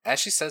 As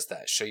she says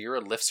that,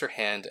 Shayura lifts her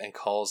hand and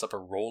calls up a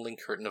rolling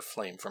curtain of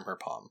flame from her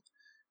palm.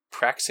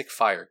 Praxic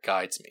fire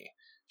guides me,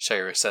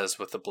 Shayura says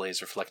with the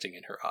blaze reflecting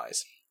in her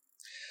eyes.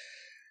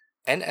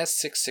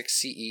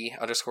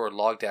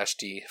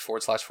 NS66CE_log-D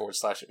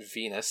 /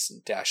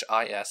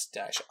 Venus-IS-IA.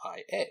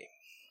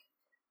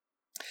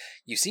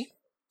 You see?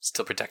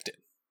 Still protected.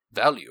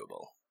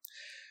 Valuable.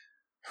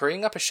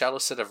 Hurrying up a shallow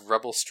set of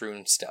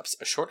rubble-strewn steps,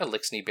 a short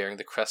Elixni bearing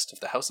the crest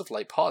of the House of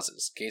Light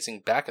pauses, gazing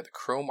back at the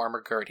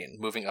chrome-armored guardian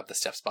moving up the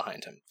steps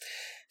behind him.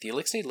 The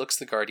Elixni looks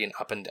the guardian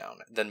up and down,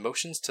 then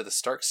motions to the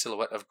stark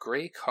silhouette of a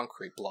grey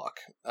concrete block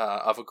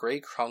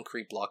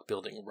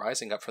building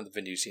rising up from the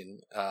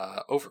Venusian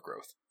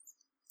overgrowth.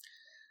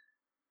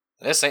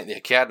 This ain't the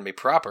Academy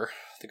proper,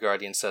 the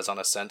guardian says on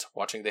ascent,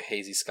 watching the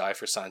hazy sky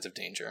for signs of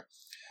danger.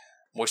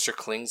 Moisture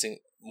clings in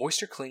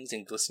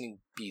glistening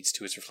beads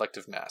to his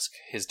reflective mask.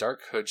 His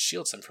dark hood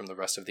shields him from the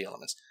rest of the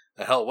elements.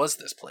 The hell was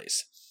this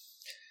place?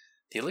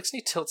 The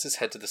Elixni tilts his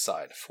head to the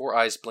side, four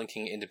eyes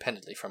blinking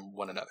independently from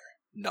one another.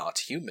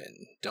 Not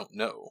human, don't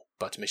know,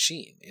 but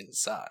machine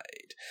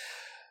inside.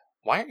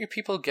 Why aren't your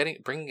people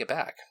bringing it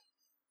back?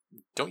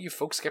 Don't you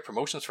folks get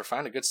promotions for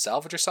finding a good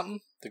salvage or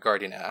something? The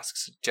Guardian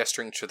asks,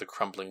 gesturing to the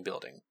crumbling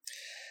building.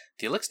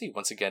 The Elixni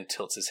once again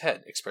tilts his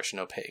head, expression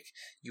opaque.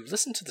 You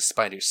listen to the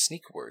spider's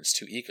sneak words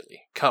too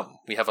eagerly. Come,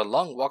 we have a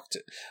long walk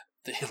to...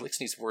 The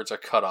Elixni's words are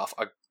cut off,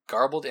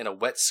 garbled in a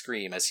wet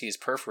scream as he is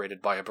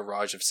perforated by a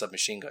barrage of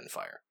submachine gun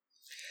fire.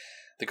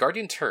 The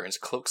Guardian turns,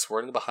 cloak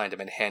swirling behind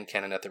him and hand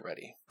cannon at the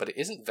ready, but it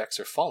isn't Vex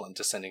or Fallen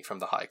descending from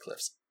the high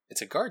cliffs.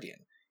 It's a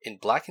Guardian, in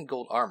black and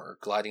gold armor,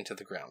 gliding to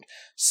the ground,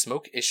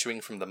 smoke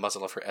issuing from the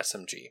muzzle of her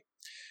SMG.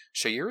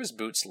 Shayura's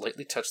boots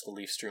lightly touch the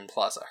leaf-strewn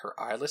plaza, her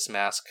eyeless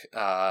mask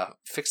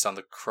fixed on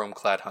the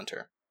chrome-clad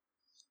hunter.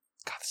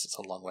 God, this is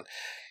a long one.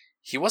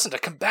 He wasn't a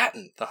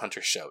combatant, the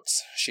hunter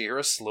shouts.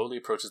 Shayura slowly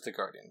approaches the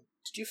Guardian.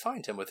 Did you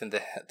find him within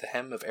the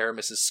hem of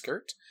Aramis's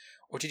skirt?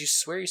 Or did you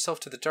swear yourself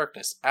to the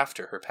darkness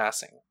after her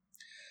passing?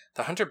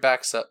 The hunter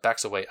backs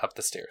away up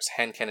the stairs,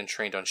 hand cannon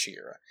trained on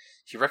Shayura.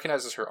 He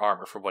recognizes her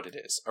armor for what it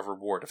is, a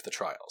reward of the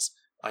trials.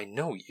 I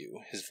know you,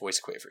 his voice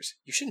quavers.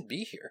 You shouldn't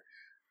be here.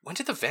 When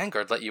did the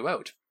Vanguard let you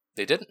out?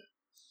 They didn't.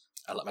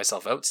 I let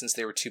myself out since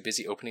they were too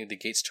busy opening the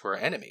gates to our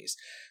enemies,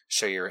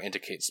 Shayura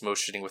indicates,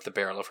 motioning with the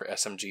barrel of her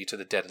SMG to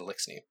the dead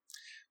Elixni.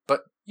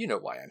 But you know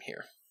why I'm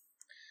here.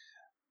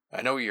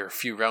 I know you're a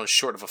few rounds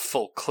short of a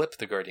full clip,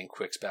 the Guardian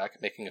quicks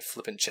back, making a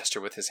flippant gesture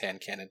with his hand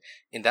cannon.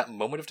 In that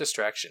moment of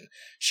distraction,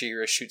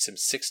 Shayura shoots him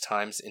 6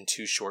 times in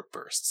 2 short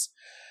bursts.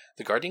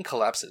 The Guardian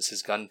collapses,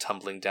 his gun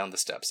tumbling down the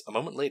steps. A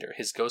moment later,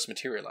 his ghost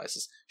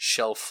materializes,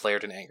 shell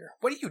flared in anger.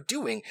 What are you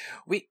doing?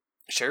 Wait.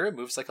 Shayura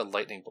moves like a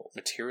lightning bolt,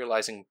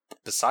 materializing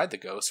beside the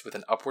ghost with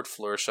an upward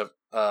flourish of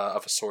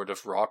a sword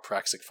of raw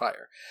praxic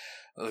fire.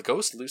 The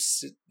ghost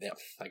loses... Yeah,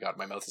 my god,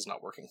 my mouth is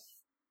not working.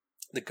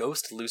 The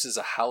ghost loses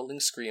a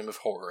howling scream of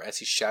horror as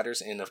he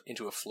shatters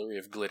into a flurry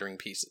of glittering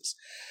pieces.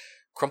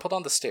 Crumpled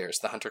on the stairs,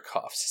 the hunter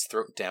coughs, his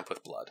throat damp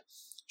with blood.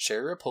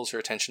 Shayura pulls her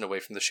attention away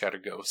from the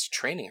shattered ghost,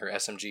 training her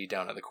SMG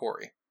down at the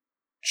quarry.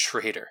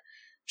 Traitor,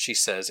 she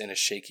says in a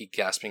shaky,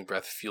 gasping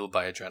breath fueled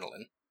by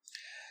adrenaline.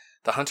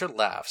 The hunter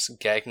laughs,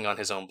 gagging on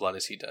his own blood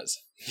as he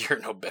does. You're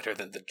no better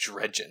than the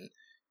Dredgen,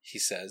 he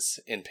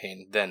says, in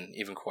pain, then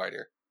even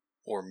quieter.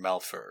 Or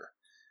Malfur.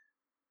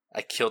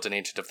 I killed an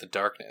Ancient of the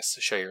Darkness,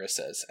 Shayura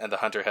says, and the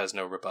hunter has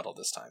no rebuttal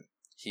this time.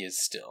 He is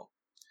still.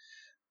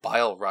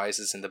 Bile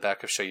rises in the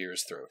back of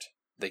Shayura's throat.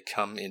 They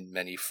come in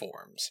many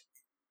forms.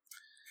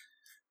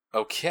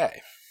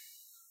 Okay.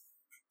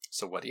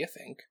 So what do you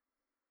think?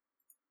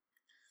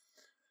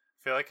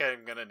 I feel like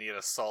I'm gonna need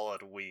a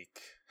solid week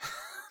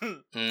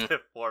to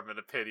form an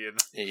opinion.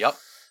 Yup.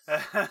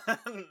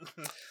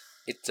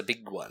 It's a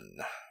big one.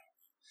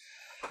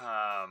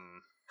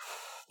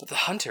 But the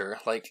hunter,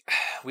 like,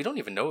 we don't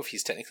even know if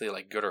he's technically,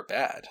 like, good or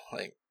bad.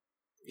 Like,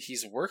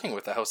 he's working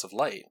with the House of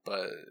Light,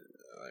 but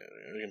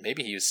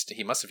maybe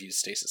he must have used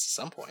stasis at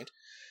some point.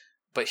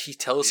 But he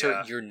tells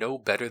her, you're no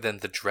better than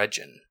the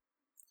Dredgen.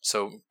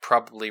 So,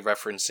 probably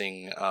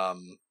referencing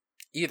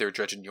either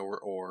Dredgen Yor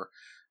or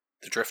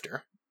the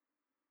Drifter.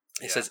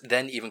 It says,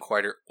 then even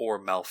quieter, or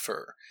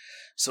Malfur.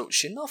 So,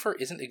 Shin Malfur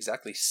isn't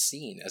exactly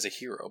seen as a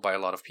hero by a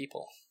lot of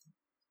people.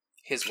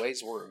 His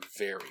ways were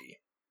very...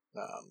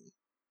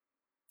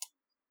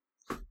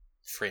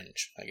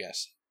 fringe, I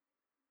guess.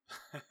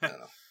 I don't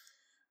know.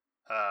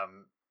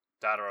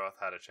 Dadaroth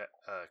had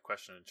a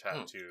question in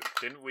chat too.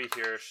 Didn't we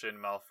hear Shin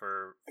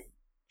Malfur's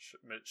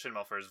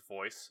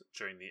voice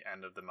during the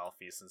end of the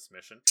Malfeasance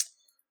mission?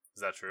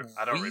 Is that true?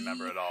 I don't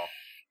remember at all.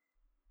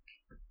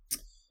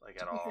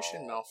 Like at all.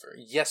 Shin Malfur?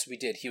 Yes, we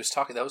did. He was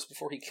talking. That was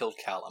before he killed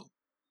Callum.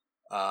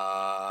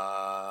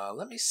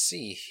 Let me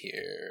see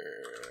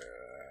here.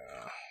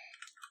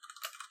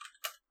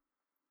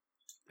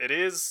 It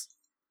is.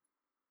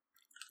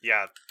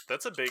 Yeah,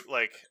 that's a big,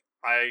 like,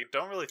 I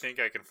don't really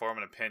think I can form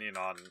an opinion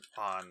on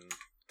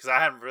because I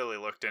haven't really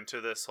looked into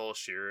this whole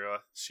Shayura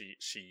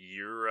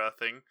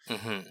thing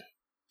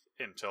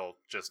until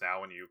just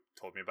now when you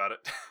told me about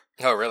it.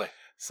 Oh, really?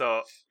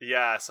 So,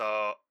 yeah,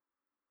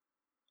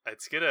 I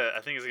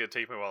think it's gonna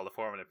take me a while to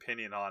form an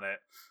opinion on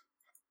it.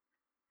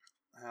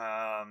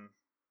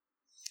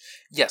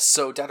 Yes,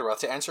 so Dadaroth,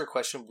 to answer a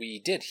question, we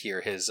did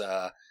hear his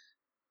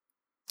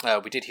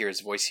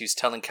voice. He was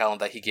telling Callum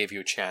that he gave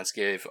you a chance,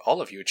 gave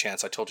all of you a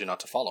chance. I told you not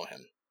to follow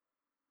him.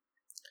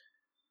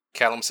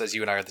 Callum says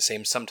you and I are the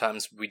same.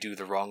 Sometimes we do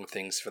the wrong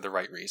things for the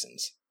right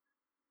reasons.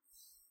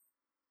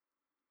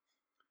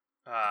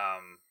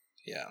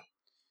 Yeah.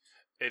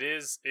 It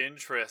is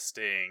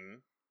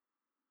interesting.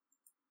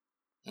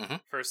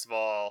 First of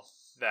all,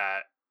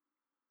 that,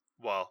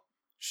 well,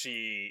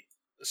 she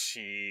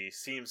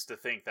seems to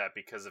think that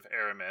because of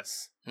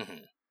Aramis,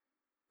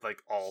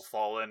 like all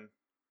Fallen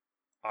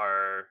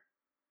are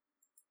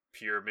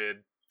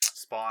pyramid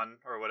spawn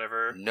or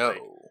whatever. No,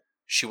 like,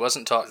 she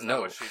wasn't taught.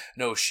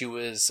 No, she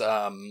was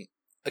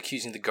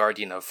accusing the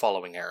Guardian of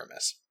following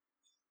Aramis,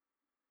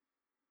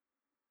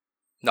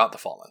 not the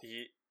Fallen.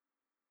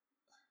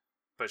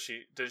 But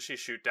did she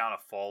shoot down a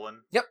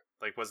Fallen? Yep.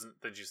 Like,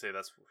 did you say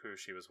that's who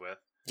she was with?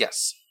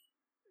 Yes.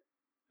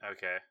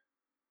 Okay,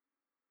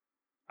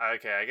 I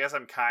guess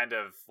I'm kind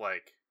of,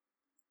 like,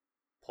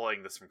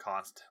 pulling this from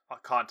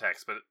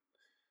context, but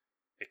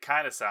it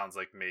kind of sounds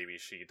like maybe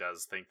she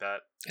does think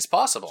that. It's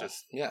possible.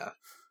 Yeah.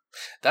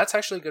 That's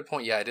actually a good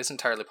point. Yeah, it is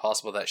entirely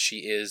possible that she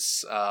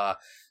is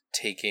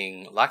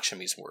taking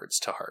Lakshmi's words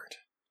to heart,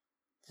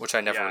 which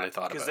I never really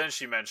thought about. Because then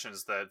she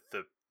mentions that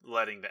the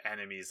letting the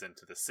enemies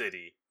into the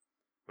city,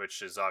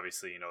 which is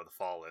obviously, the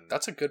Fallen.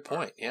 That's a good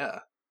point, yeah.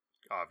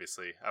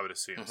 Obviously, I would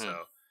assume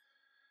so.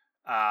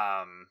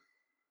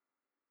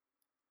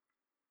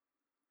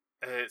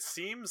 It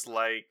seems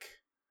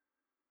like...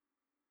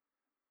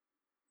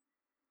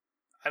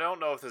 I don't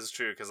know if this is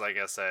true, because like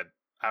I said,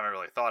 I haven't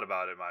really thought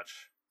about it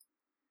much.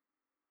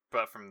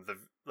 But from the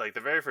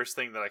very first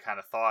thing that I kind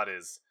of thought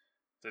is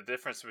the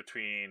difference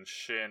between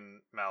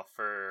Shin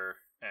Malfur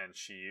and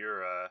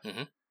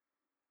Shayura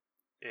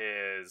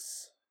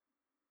is...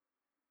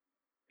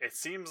 It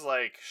seems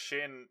like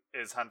Shin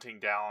is hunting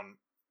down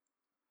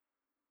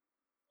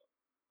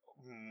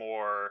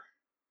more...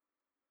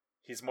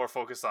 He's more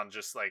focused on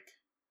just, like...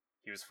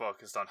 He was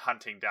focused on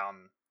hunting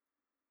down...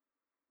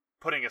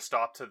 Putting a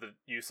stop to the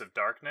use of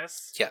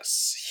darkness.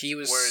 Yes, he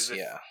was...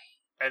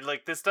 And,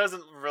 like, this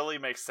doesn't really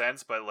make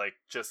sense, but, like,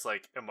 just,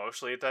 like,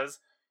 emotionally it does.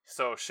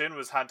 So Shin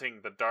was hunting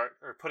the dark...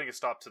 Or putting a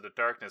stop to the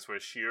darkness,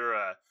 whereas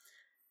Shayura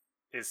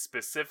is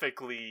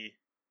specifically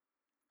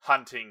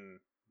hunting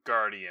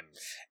guardians.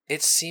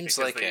 It seems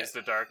because like they it. use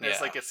the darkness.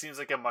 Yeah. Like, it seems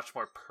like a much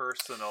more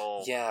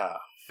personal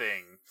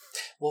thing.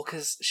 Well,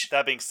 because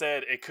that being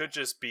said, it could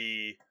just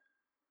be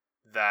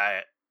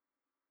that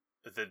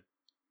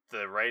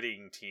the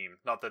writing team,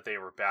 not that they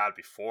were bad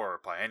before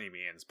by any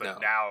means,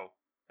 but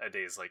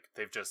nowadays, like,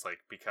 they've just like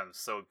become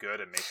so good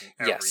at making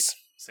every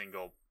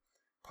single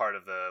part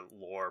of the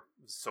lore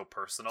so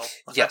personal.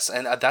 Yes,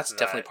 and that's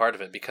definitely part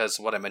of it,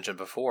 because what I mentioned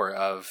before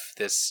of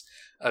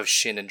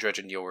Shin and Dredge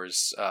and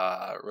Yor's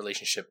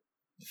relationship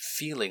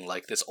feeling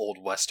like this old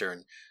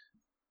Western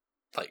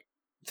like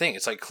thing.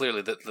 It's like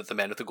clearly the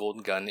man with the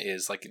golden gun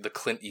is like the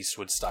Clint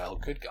Eastwood style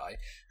good guy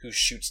who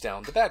shoots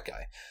down the bad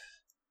guy.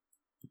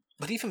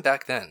 But even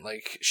back then,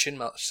 like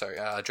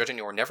Dredge and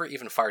Yor never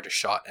even fired a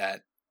shot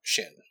at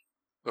Shin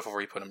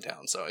before he put him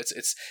down. So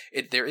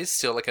there is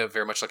still like a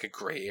very much like a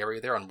gray area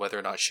there on whether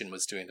or not Shin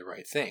was doing the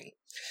right thing.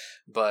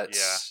 But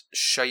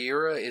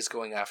Shayura is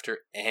going after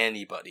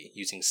anybody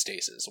using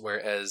stasis,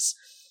 whereas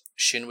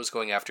Shin was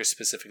going after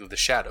specifically the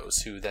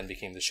Shadows, who then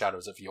became the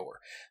Shadows of Yor,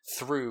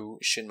 through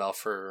Shin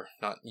Malphur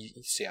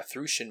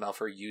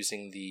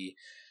using the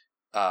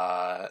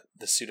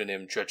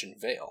pseudonym Dredge and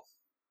Veil.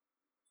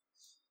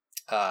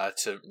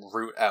 To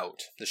root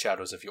out the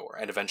Shadows of Yor,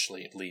 and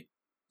eventually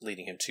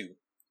leading him to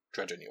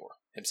Dredge and Yor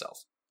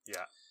himself.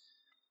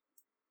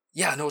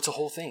 Yeah, no, it's a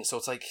whole thing. So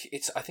it's like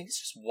I think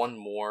it's just one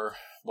more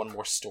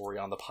story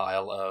on the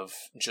pile of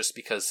just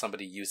because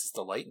somebody uses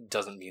the light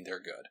doesn't mean they're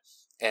good,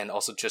 and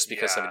also just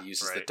because somebody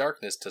uses the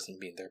darkness doesn't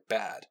mean they're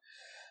bad.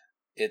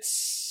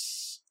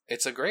 It's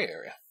a gray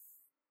area.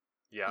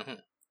 Yeah. Mm-hmm.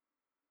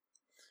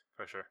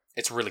 For sure.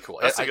 It's really cool.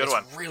 That's a good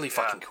one. It's really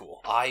fucking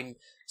cool. I'm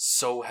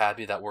so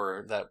happy that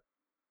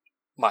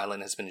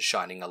Mylan has been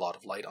shining a lot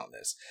of light on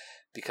this,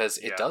 because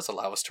it does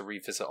allow us to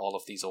revisit all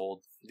of these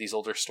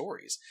older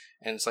stories,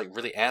 and it's like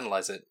really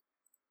analyze it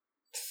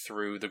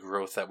through the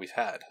growth that we've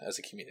had as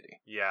a community.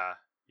 Yeah.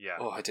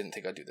 Oh, I didn't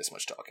think I'd do this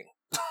much talking.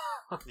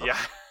 Yeah.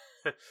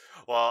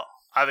 Well,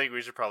 I think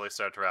we should probably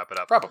start to wrap it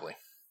up. Probably.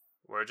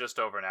 We're just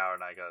over an hour,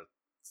 and I gotta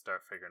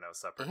start figuring out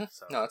supper. Mm-hmm.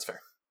 So. No, that's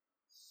fair.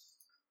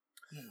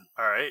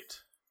 All right.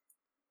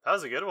 That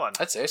was a good one.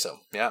 I'd say so.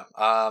 Yeah.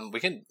 We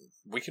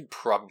can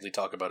probably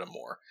talk about it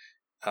more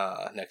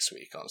next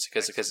week, honestly,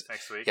 because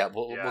next week. Yeah,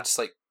 we'll just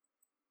like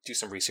do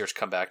some research,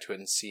 come back to it,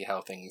 and see how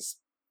things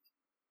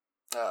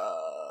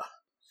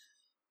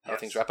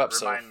things wrap up.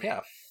 Remind me.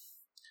 Yeah.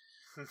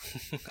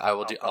 I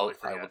will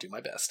do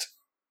my best.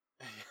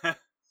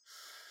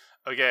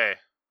 Okay.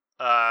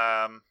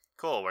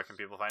 Cool. Where can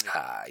people find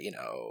you?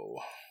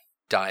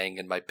 Dying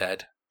in my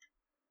bed.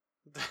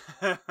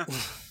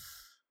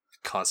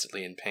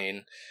 Constantly in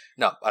pain.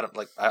 No, I don't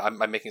like. I'm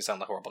making it sound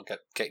like horrible.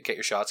 Get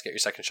your shots. Get your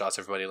second shots,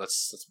 everybody.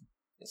 Let's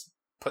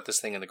put this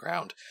thing in the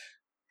ground.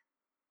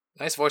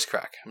 Nice voice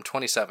crack. I'm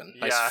 27.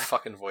 Nice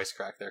fucking voice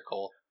crack there,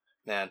 Cole.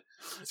 Man,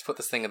 let's put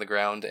this thing in the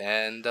ground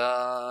and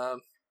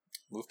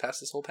move past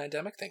this whole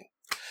pandemic thing.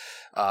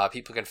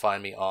 People can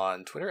find me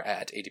on Twitter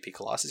at ADP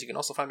Colossus. You can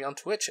also find me on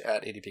Twitch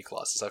at ADP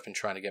Colossus. I've been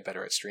trying to get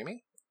better at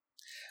streaming.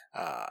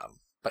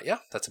 But yeah,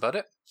 that's about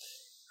it.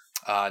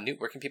 Newt,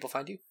 where can people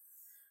find you?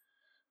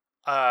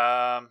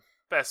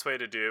 Best way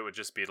to do it would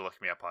just be to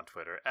look me up on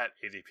Twitter at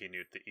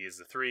ADPNewt. The E is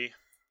the 3.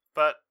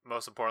 But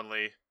most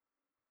importantly,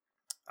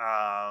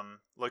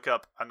 look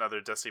up another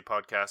Destiny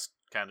podcast,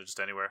 kind of just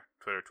anywhere: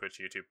 Twitter, Twitch,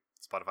 YouTube,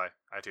 Spotify,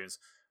 iTunes.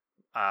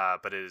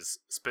 But it is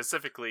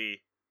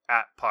specifically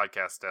at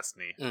Podcast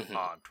Destiny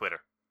on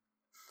Twitter.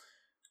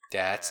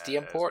 That's the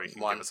important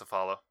one. Give us a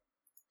follow.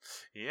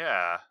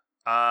 Yeah.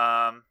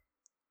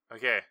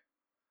 Okay.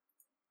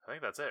 I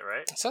think that's it,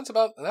 right? That sounds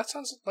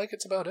like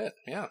it's about it.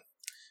 Yeah.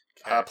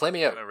 Okay. Play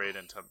me out.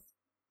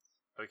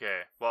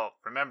 Okay. Well,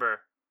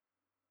 remember,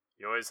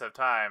 you always have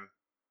time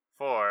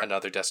for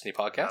another Destiny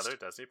podcast.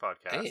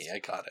 Hey, I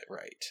got it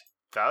right.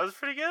 That was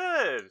pretty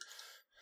good.